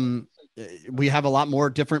 that we have a lot more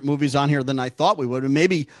different movies on here than I thought we would. And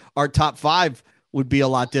maybe our top 5 would be a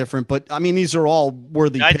lot different. But, I mean, these are all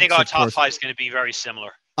worthy I think our top 5 is going to be very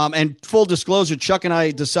similar. And full disclosure, Chuck and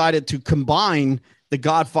I decided to combine The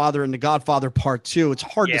Godfather and The Godfather Part 2. It's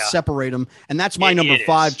hard to separate them. And that's my number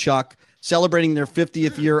 5, Chuck, celebrating their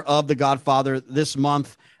 50th year of The Godfather this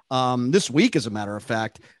month. This week, as a matter of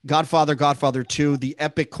fact, Godfather 2, the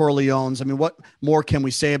epic Corleones. I mean, what more can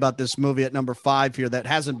we say about this movie at number 5 here that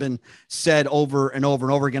hasn't been said over and over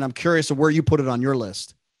and over again? I'm curious of where you put it on your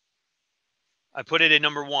list. I put it at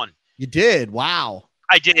number 1. You did? Wow.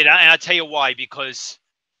 I did. And I'll tell you why, because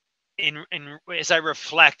as I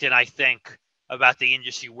reflect and I think about the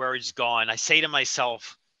industry, where it's gone, I say to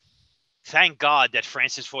myself, thank God that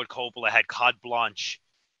Francis Ford Coppola had carte blanche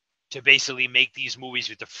to basically make these movies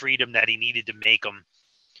with the freedom that he needed to make them.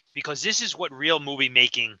 Because this is what real movie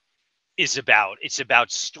making is about. It's about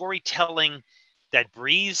storytelling that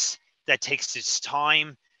breathes, that takes its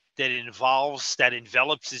time, that involves, that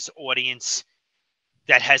envelops its audience,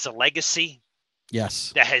 that has a legacy.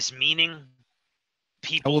 Yes. That has meaning.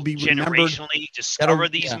 People will be generationally discover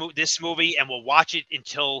this movie and will watch it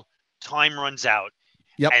until time runs out.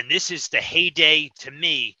 Yep. And this is the heyday, to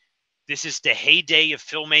me, this is the heyday of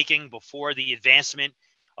filmmaking before the advancement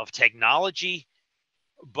of technology.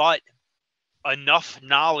 But enough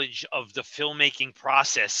knowledge of the filmmaking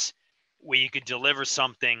process where you could deliver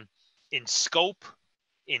something in scope,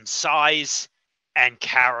 in size, and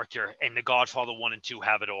character. And The Godfather 1 and 2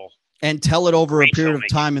 have it all. And tell it over a period of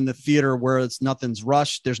time in the theater where nothing's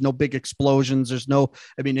rushed. There's no big explosions. There's no,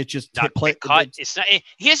 I mean, it's just not quick cut. It's not.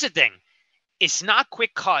 Here's the thing. It's not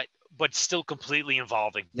quick cut, but still completely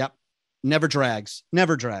involving. Yep. Never drags.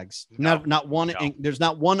 Never drags. No, not one. No. There's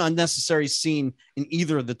not one unnecessary scene in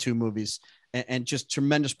either of the two movies, and just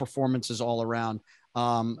tremendous performances all around.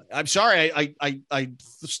 I'm sorry, I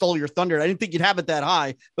stole your thunder. I didn't think you'd have it that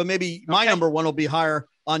high, but maybe my number one will be higher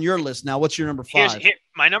on your list. Now, what's your number 5?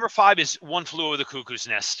 My number 5 is One Flew Over the Cuckoo's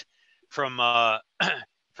Nest from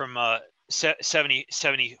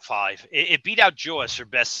 75. It beat out Jaws for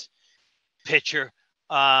best picture.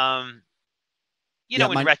 In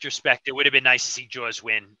retrospect, it would have been nice to see Jaws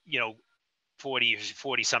win,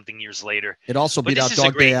 40 something years later. It also beat out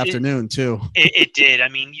Dog Day Afternoon too. It did. I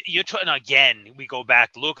mean, you're talking again, we go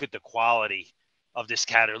back, look at the quality of this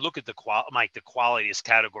category. Look at the quality of this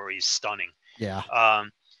category is stunning. Yeah.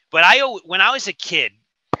 But when I was a kid,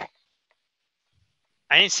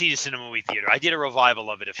 I didn't see this in a movie theater. I did a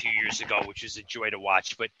revival of it a few years ago, which was a joy to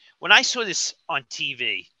watch. But when I saw this on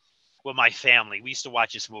TV with my family, we used to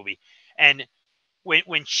watch this movie. And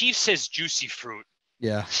when Chief says juicy fruit,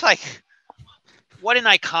 yeah, it's like, what an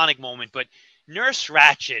iconic moment. But Nurse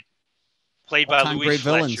Ratched, played by Louis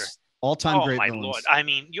Fletcher. All-time great villains. Oh, my Lord. I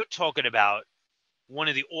mean, you're talking about one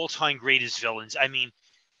of the all-time greatest villains. I mean,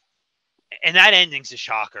 and that ending's a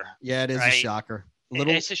shocker. Yeah, it is a shocker.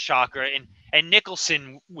 It's a shocker. And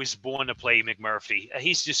Nicholson was born to play McMurphy.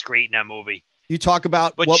 He's just great in that movie. You talk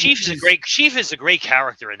about, but Chief is a great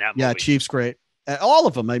character in that movie. Yeah, Chief's great. All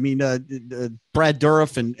of them. I mean, Brad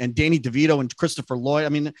Dourif and Danny DeVito and Christopher Lloyd. I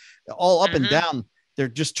mean, all up and down. They're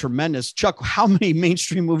just tremendous. Chuck, how many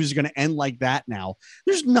mainstream movies are going to end like that now?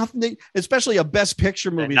 There's nothing, especially a Best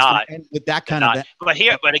Picture movie, end with that kind of. But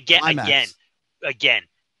again,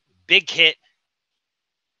 big hit,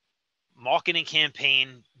 marketing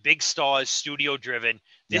campaign, big stars, studio driven.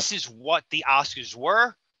 This is what the Oscars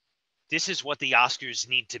were. This is what the Oscars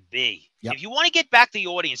need to be. Yep. If you want to get back the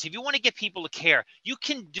audience, if you want to get people to care, you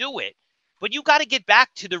can do it. But you got to get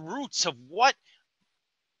back to the roots of what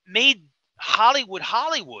made Hollywood.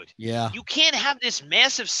 Yeah. You can't have this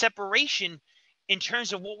massive separation in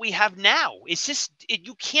terms of what we have now. It's just,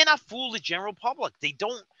 you cannot fool the general public. They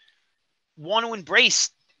don't want to embrace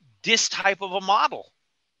this type of a model.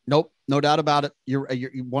 Nope, no doubt about it. You're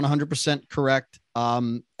 100% correct.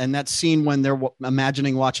 And that scene when they're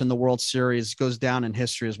imagining watching the World Series goes down in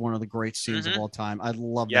history as one of the great scenes of all time. I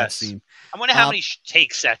love that scene. I wonder how many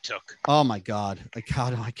takes that took. Oh my God, I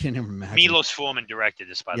can't even imagine. Milos Forman directed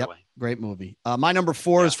this, by the way. Great movie. My number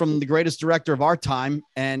 4 is from the greatest director of our time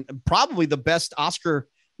and probably the best Oscar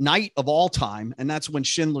night of all time, and that's when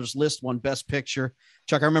Schindler's List won Best Picture.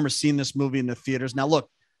 Chuck, I remember seeing this movie in the theaters. Now look,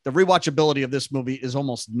 the rewatchability of this movie is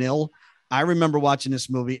almost nil. I remember watching this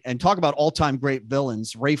movie and talk about all-time great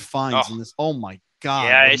villains, Ralph Fiennes in this. Oh my God.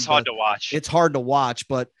 Yeah, it's hard to watch. It's hard to watch,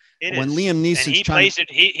 but when Liam Neeson he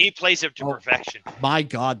plays it to perfection. My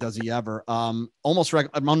God, does he ever? Almost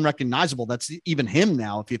unrecognizable. That's even him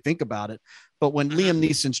now, if you think about it. But when Liam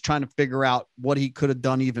Neeson's trying to figure out what he could have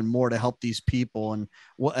done even more to help these people,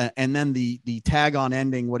 and then the tag on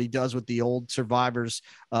ending, what he does with the old survivors,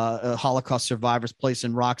 Holocaust survivors,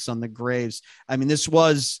 placing rocks on the graves. I mean, this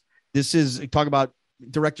is talk about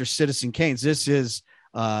director Citizen Kane. This is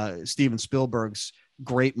Steven Spielberg's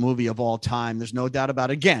great movie of all time. There's no doubt about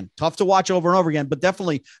it. Again, tough to watch over and over again, but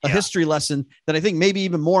definitely a history lesson that I think maybe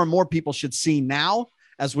even more and more people should see now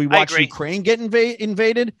as we watch Ukraine get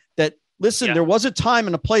invaded. That listen, there was a time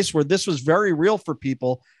and a place where this was very real for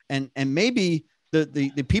people, and maybe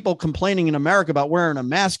the people complaining in America about wearing a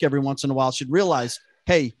mask every once in a while should realize,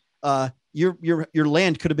 hey, your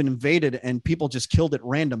land could have been invaded and people just killed at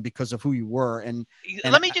random because of who you were. And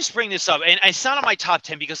let me just bring this up, and it's not on my top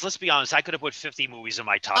 10 because let's be honest, I could have put 50 movies in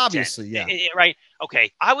my top 10. Obviously, right?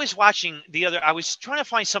 Okay. I was watching I was trying to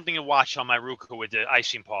find something to watch on my Roku with the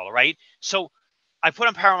ice cream parlor, right? So I put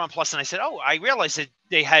on Paramount Plus and I said, I realized that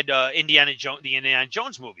they had the Indiana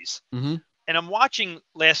Jones movies. Mm-hmm. And I'm watching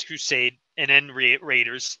Last Crusade and then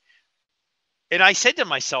Raiders. And I said to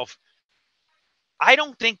myself, I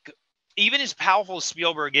don't think, even as powerful as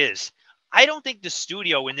Spielberg is, I don't think the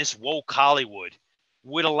studio in this woke Hollywood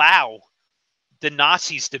would allow the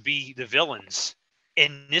Nazis to be the villains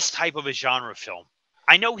in this type of a genre film.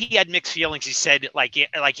 I know he had mixed feelings. He said, like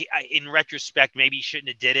in retrospect, maybe he shouldn't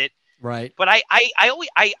have did it. Right. But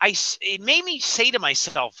it made me say to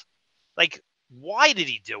myself, like, why did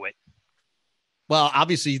he do it? Well,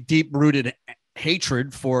 obviously, deep rooted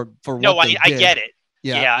hatred for No, what they I did. get it.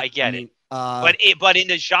 Yeah, Yeah, I get it. But in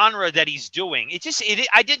the genre that he's doing, I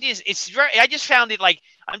just found it like,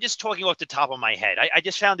 I'm just talking off the top of my head. I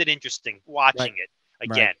just found it interesting watching it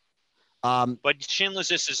again. Right. But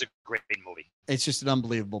Schindler's List is a great movie. It's just an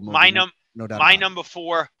unbelievable movie. No doubt. My number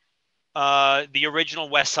 4, the original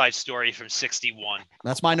West Side Story from '61.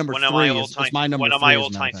 That's my number 3. It's my number 3. One of my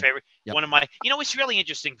all-time favorite. Yep. One of my. You know, it's really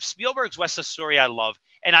interesting. Spielberg's West Side Story I love,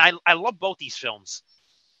 and I love both these films.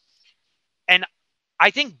 And I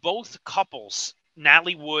think both couples,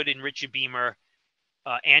 Natalie Wood and Richard Beymer,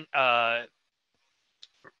 and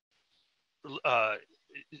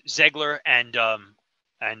Zegler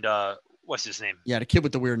and what's his name? Yeah, the kid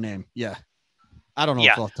with the weird name. Yeah, I don't know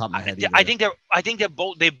off the top of my head. I think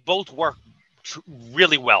they both work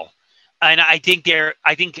really well, and I think they're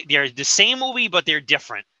the same movie, but they're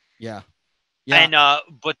different. Yeah. And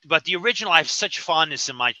but the original, I have such fondness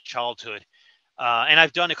in my childhood. And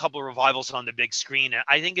I've done a couple of revivals on the big screen.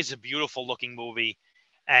 I think it's a beautiful looking movie.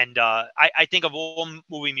 And I think of all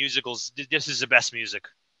movie musicals, this is the best music.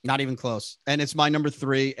 Not even close. And it's my number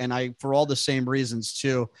 3. And for all the same reasons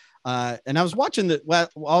too. And I was watching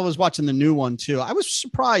the new one too. I was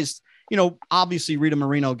surprised, obviously Rita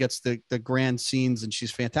Moreno gets the grand scenes and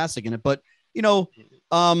she's fantastic in it, but a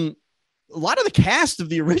lot of the cast of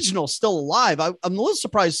the original is still alive. I'm a little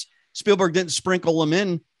surprised Spielberg didn't sprinkle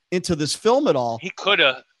them into this film at all. He could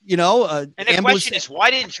have, and the question is, why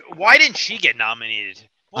didn't she get nominated?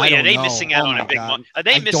 Boy, are they missing out on a big moment? Are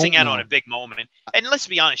they missing out on a big moment? And let's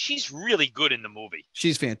be honest, she's really good in the movie.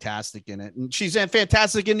 She's fantastic in it, and she's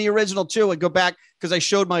fantastic in the original too. I go back because I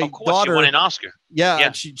showed my daughter. She won an Oscar.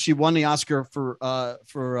 Yeah. She won the Oscar for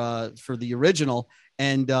the original,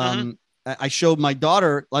 and I showed my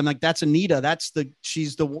daughter. I'm like, that's Anita.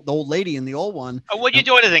 She's the old lady in the old one. What do you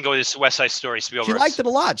do to think of this West Side Story, Spielberg? She liked it a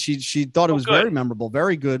lot. She thought it was very memorable,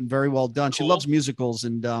 very good, and very well done. Cool. She loves musicals,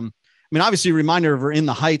 and obviously, a reminder of her In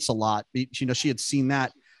the Heights a lot. She had seen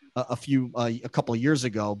that a couple of years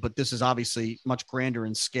ago, but this is obviously much grander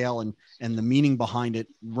in scale and the meaning behind it,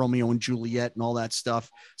 Romeo and Juliet and all that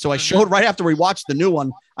stuff. So I showed right after we watched the new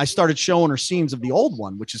one, I started showing her scenes of the old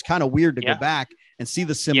one, which is kind of weird to go back and see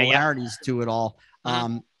the similarities to it all.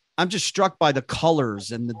 I'm just struck by the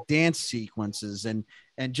colors and the dance sequences and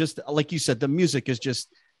just like you said, the music is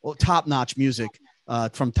just top-notch music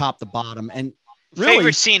from top to bottom. And really,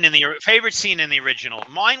 favorite scene in the original.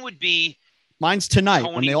 Mine's tonight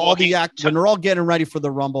when they're all getting ready for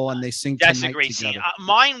the Rumble and they sing. That's Tonight a great together. scene.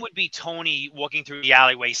 Mine would be Tony walking through the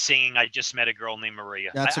alleyway singing "I Just Met a Girl Named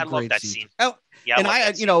Maria." I love that scene. Oh, yeah,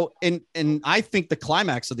 and I think the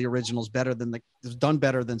climax of the original is done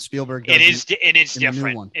better than Spielberg does. It's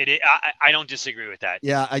different. I don't disagree with that.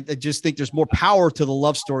 Yeah, I just think there's more power to the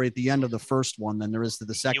love story at the end of the first one than there is to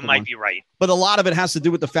the second one. You might be right. But a lot of it has to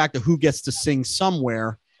do with the fact of who gets to sing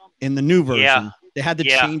somewhere in the new version. Yeah. They had to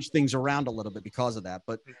change things around a little bit because of that,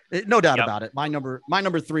 but no doubt about it. My number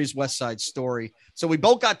 3 is West Side Story. So we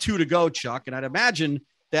both got 2 to go, Chuck, and I'd imagine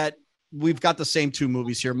that we've got the same 2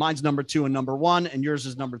 movies here. Mine's number 2 and number 1, and yours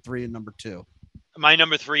is number 3 and number 2. My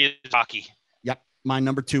number 3 is Rocky. Yep, my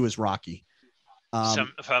number 2 is Rocky.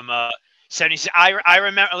 From 76. I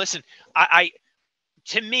remember. Listen,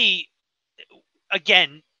 to me,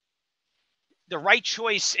 again, the right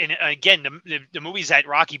choice, and again, the movies that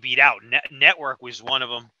Rocky beat out, Network was one of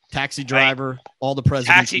them. Taxi Driver, All the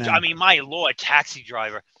President's Men. I mean, my Lord, Taxi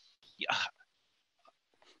Driver. Yeah.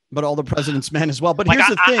 But All the President's Men as well. But here's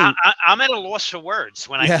the thing. I'm at a loss for words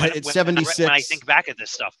when it's 76. When I think back at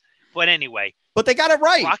this stuff. But anyway. But they got it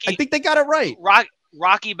right. I think they got it right.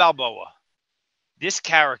 Rocky Balboa. This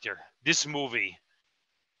character, this movie,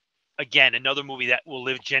 again, another movie that will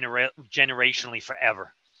live generationally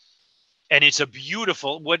forever. And it's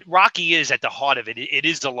what Rocky is at the heart of it. It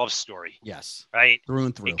is a love story. Yes. Right? Through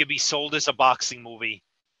and through. It could be sold as a boxing movie,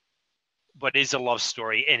 but it's a love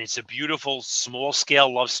story. And it's a beautiful,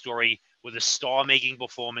 small-scale love story with a star-making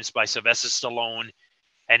performance by Sylvester Stallone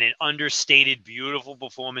and an understated, beautiful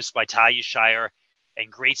performance by Talia Shire and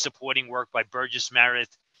great supporting work by Burgess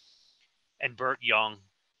Meredith and Burt Young.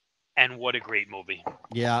 And what a great movie.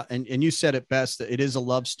 Yeah, and you said it best. It is a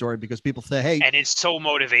love story because people say, hey. And it's so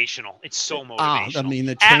motivational. It's so motivational. I mean,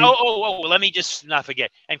 let me just not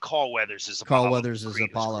forget. And Carl Weathers is Apollo. Carl Weathers is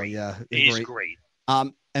Apollo, yeah. He's great.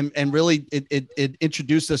 And really, it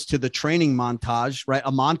introduced us to the training montage, right?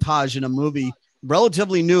 A montage in a movie,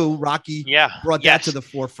 relatively new. Rocky brought that to the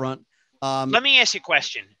forefront. Let me ask you a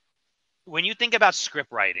question. When you think about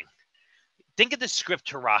script writing, think of the script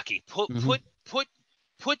to Rocky. Put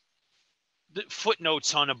the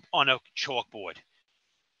footnotes on a chalkboard.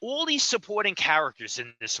 all these supporting characters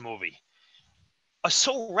in this movie are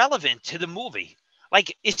so relevant to the movie.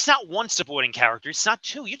 Like, it's not one supporting character. It's not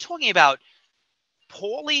two. You're talking about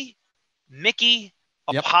Paulie, Mickey,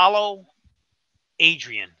 Yep. Apollo,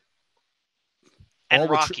 Adrian, and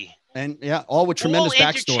Rocky. All with tremendous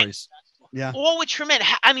backstories. Yeah. All with tremendous.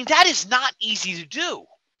 I mean, that is not easy to do.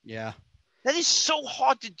 Yeah. That is so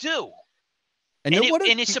hard to do. And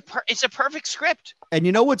it's a perfect script. And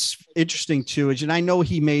you know what's interesting too is, and I know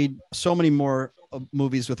he made so many more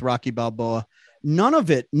movies with Rocky Balboa. None of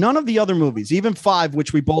the other movies, even 5,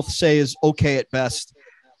 which we both say is okay at best,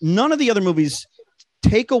 none of the other movies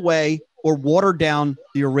take away or water down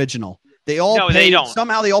the original. They all they don't.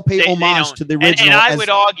 Somehow they all pay homage to the original. And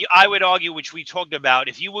I would argue, which we talked about,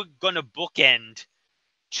 if you were going to bookend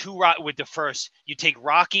with the first, you take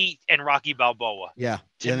Rocky and Rocky Balboa. Yeah.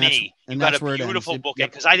 To me, you got a beautiful bookend,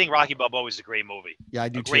 because I think Rocky Balboa is a great movie. Yeah, I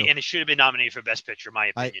do too. And it should have been nominated for Best Picture, in my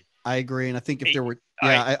opinion. I agree. And I think if there were,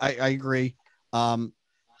 I agree. And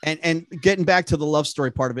getting back to the love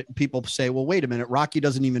story part of it, people say, well, wait a minute, Rocky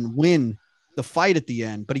doesn't even win the fight at the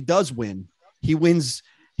end, but he does win. He wins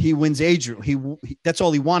Adrian. He that's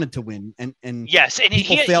all he wanted to win. And yes. And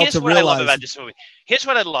here's what I love about this movie. Here's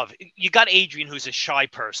what I love. You got Adrian, who's a shy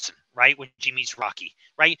person, right? When she meets Rocky,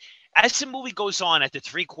 right? As the movie goes on at the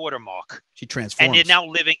 3/4 mark, she transforms, and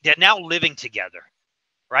they're now living together,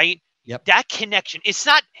 right? Yep. That connection. It's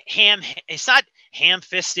not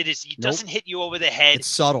ham-fisted. It doesn't hit you over the head. It's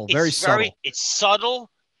subtle, very subtle. It's subtle.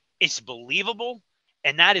 It's believable,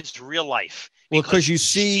 and that is real life. Well, because you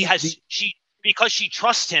see, because she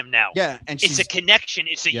trusts him now. Yeah, and it's a connection.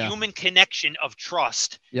 It's a human connection of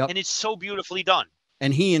trust, and it's so beautifully done.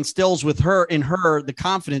 And he instills in her the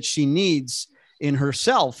confidence she needs in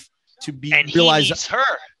herself to be realize he needs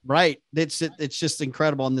her. Right. It's just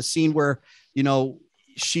incredible. And the scene where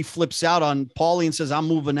she flips out on Paulie and says, "I'm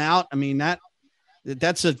moving out." I mean,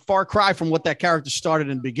 that's a far cry from what that character started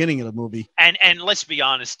in the beginning of the movie. And let's be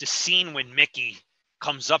honest, the scene when Mickey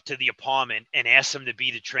comes up to the apartment and asks him to be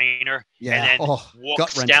the trainer, and then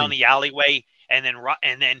walks down the alleyway, and then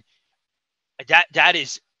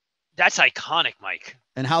that's iconic, Mike.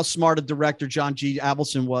 And how smart a director John G.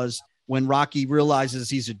 Avildsen was when Rocky realizes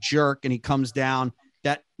he's a jerk and he comes down.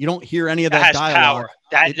 That you don't hear any of that dialogue.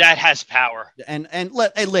 Power. That has power. And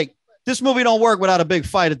this movie don't work without a big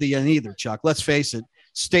fight at the end either, Chuck. Let's face it,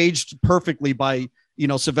 staged perfectly by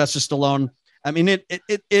Sylvester Stallone. I mean, it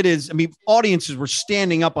is. I mean, audiences were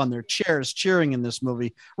standing up on their chairs cheering in this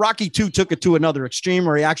movie. Rocky 2 took it to another extreme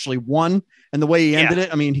where he actually won, and the way he ended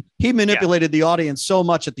it. I mean, he manipulated the audience so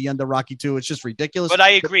much at the end of Rocky 2. It's just ridiculous. But I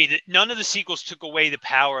agree that none of the sequels took away the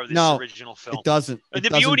power of this original film. It doesn't.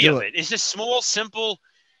 The beauty of it is this small, simple,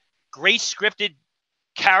 great scripted,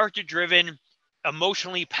 character-driven,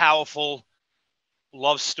 emotionally powerful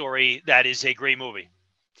love story that is a great movie.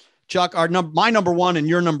 Chuck, my number 1 and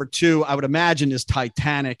your number 2, I would imagine, is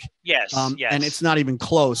Titanic. Yes, yes. And it's not even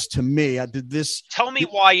close to me. I did this. Tell me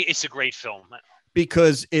why it's a great film.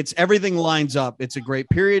 Because everything lines up. It's a great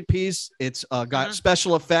period piece. It's got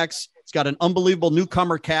special effects. It's got an unbelievable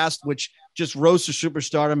newcomer cast, which just rose to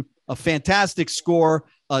superstardom. A fantastic score.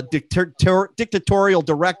 A dictatorial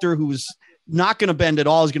director who's not going to bend at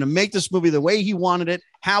all. Is going to make this movie the way he wanted it,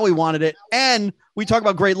 how he wanted it. And we talk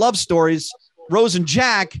about great love stories. Rose and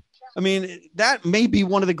Jack. I mean, that may be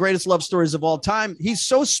one of the greatest love stories of all time. He's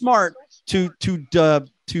so smart to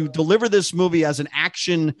deliver this movie as an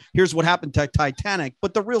action. Here's what happened to Titanic.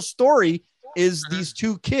 But the real story is these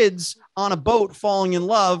 2 kids on a boat falling in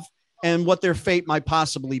love and what their fate might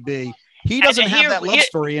possibly be. He doesn't have that love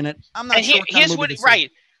story in it. I'm not sure. Here's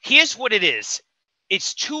what it is.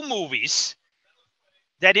 It's 2 movies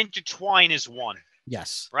that intertwine as one.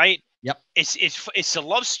 Yes. Right. Yep. It's a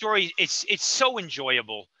love story. It's so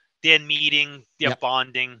enjoyable. They're meeting, they're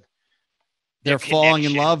bonding, they're falling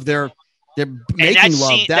in love, they're making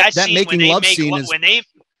love. That making love scene is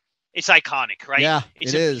it's iconic, right? Yeah,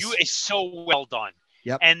 it is. It's so well done.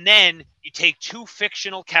 Yep. And then you take 2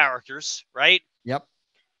 fictional characters, right? Yep.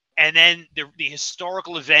 And then the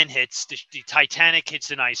historical event hits. The Titanic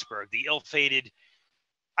hits an iceberg, the ill-fated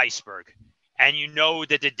iceberg, and you know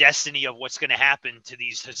that the destiny of what's going to happen to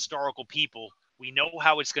these historical people. We know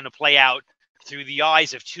how it's going to play out through the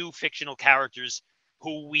eyes of 2 fictional characters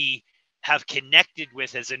who we have connected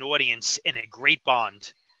with as an audience in a great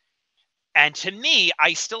bond. And to me,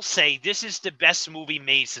 I still say this is the best movie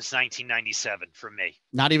made since 1997 for me.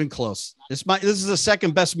 Not even close. This is the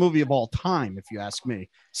second best movie of all time, if you ask me.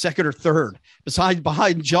 Second or third,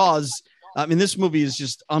 behind Jaws. I mean, this movie is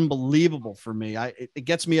just unbelievable for me. It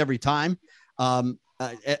gets me every time.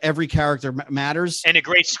 every character matters. And a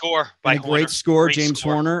great score by Horner. Great score, James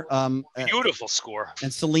Horner. Beautiful score.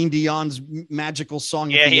 And Celine Dion's magical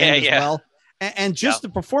song at the end as well. And just the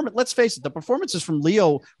performance, let's face it, the performances from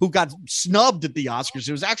Leo, who got snubbed at the Oscars.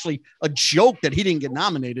 It was actually a joke that he didn't get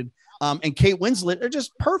nominated. And Kate Winslet are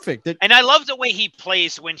just perfect. And I love the way he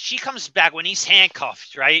plays when she comes back, when he's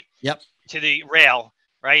handcuffed, right? Yep. To the rail,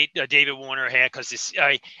 right? David Warner had,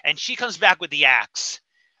 and she comes back with the axe.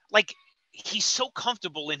 Like, he's so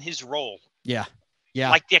comfortable in his role. Yeah.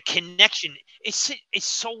 Yeah. Like their connection. It's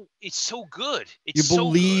so good. You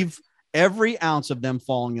believe every ounce of them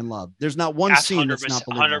falling in love. There's not one scene that's not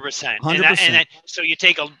believable. 100%. 100%. So you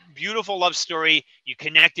take a beautiful love story, you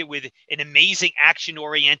connect it with an amazing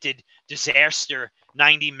action-oriented disaster,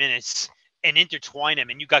 90 minutes, and intertwine them,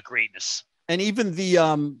 and you got greatness. And even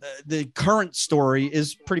the current story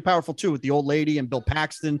is pretty powerful too, with the old lady and Bill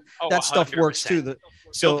Paxton. That 100%. Stuff works too.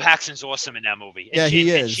 Bill Paxton's awesome in that movie. He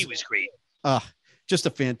is. And she was great. Just a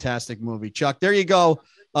fantastic movie, Chuck. There you go.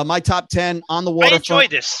 My top 10 on the waterfront. I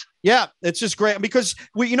enjoyed this. Yeah, it's just great because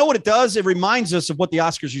you know what it does? It reminds us of what the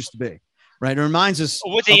Oscars used to be, right? It reminds us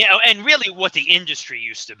and really what the industry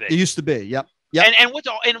used to be. It used to be, yep. And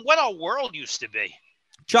what our world used to be.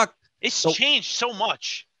 Chuck, it's changed so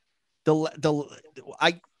much.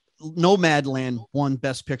 Nomadland won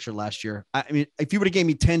Best Picture last year. I mean, if you would have gave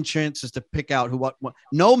me 10 chances to pick out what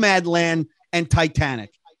Nomadland and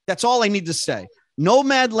Titanic. That's all I need to say.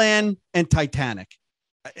 Nomadland and Titanic.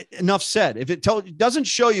 Enough said. If it doesn't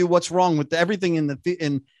show you what's wrong with everything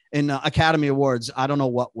in Academy Awards, I don't know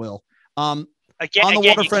what will. You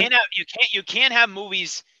can't have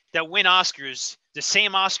movies that win Oscars, the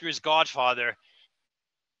same Oscar as Godfather,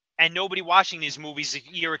 and nobody watching these movies a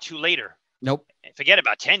year or two later. Nope. Forget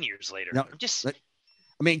about 10 years later. No. I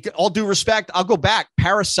mean, all due respect, I'll go back.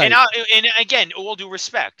 Parasite. And again, all due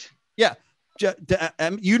respect. Yeah.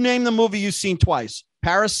 You name the movie you've seen twice.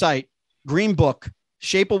 Parasite, Green Book,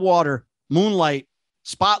 Shape of Water, Moonlight,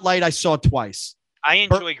 Spotlight I saw twice. I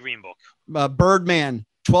enjoy Green Book. Birdman,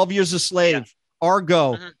 12 Years a Slave,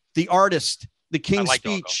 Argo, The Artist, The King's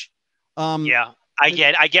Speech. I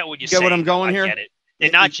get what you're saying. Get what I'm going here? I get it. They're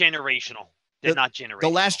not generational. They're not generational. The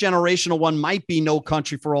last generational one might be No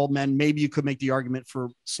Country for Old Men. Maybe you could make the argument for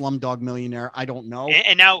Slumdog Millionaire. I don't know.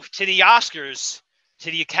 And now to the Oscars, to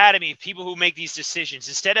the Academy, people who make these decisions,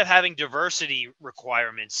 instead of having diversity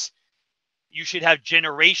requirements, you should have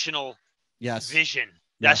generational vision.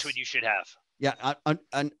 That's what you should have. Yeah.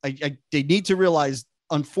 They need to realize,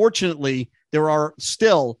 unfortunately, there are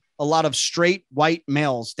still a lot of straight white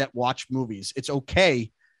males that watch movies. It's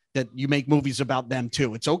okay that you make movies about them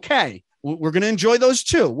too. It's okay. We're going to enjoy those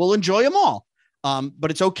too. We'll enjoy them all.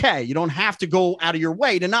 But it's okay. You don't have to go out of your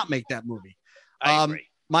way to not make that movie. I agree.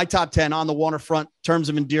 My top 10 on the waterfront, Terms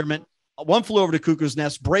of Endearment, One Flew Over the Cuckoo's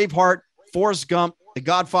Nest, Braveheart, Forrest Gump, The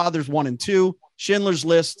Godfathers 1 and 2, Schindler's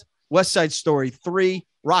List, West Side Story 3,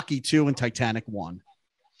 Rocky 2, and Titanic 1.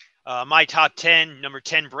 My top 10, number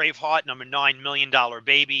 10, Braveheart, number 9, $1 Million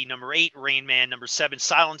Baby, number 8, Rain Man, number 7,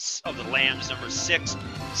 Silence of the Lambs, number 6,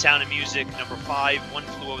 Sound of Music, number 5, One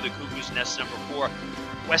Flew Over the Cuckoo's Nest, number 4,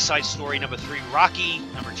 West Side Story, number 3, Rocky,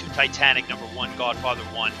 number 2, Titanic, number 1, Godfather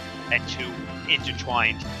 1, and 2,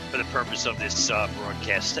 Intertwined, for the purpose of this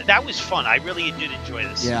broadcast. That was fun. I really did enjoy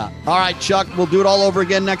this. Yeah. All right, Chuck, we'll do it all over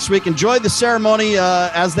again next week. Enjoy the ceremony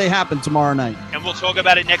as they happen tomorrow night. And we'll talk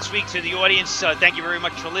about it next week. To the audience, thank you very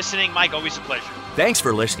much for listening. Mike, always a pleasure. Thanks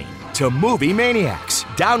for listening to Movie Maniacs.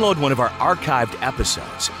 Download one of our archived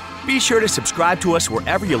episodes. Be sure to subscribe to us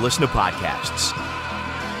wherever you listen to podcasts.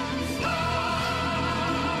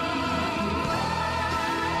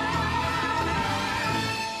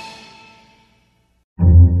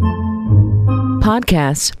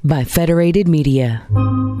 Podcasts by Federated Media.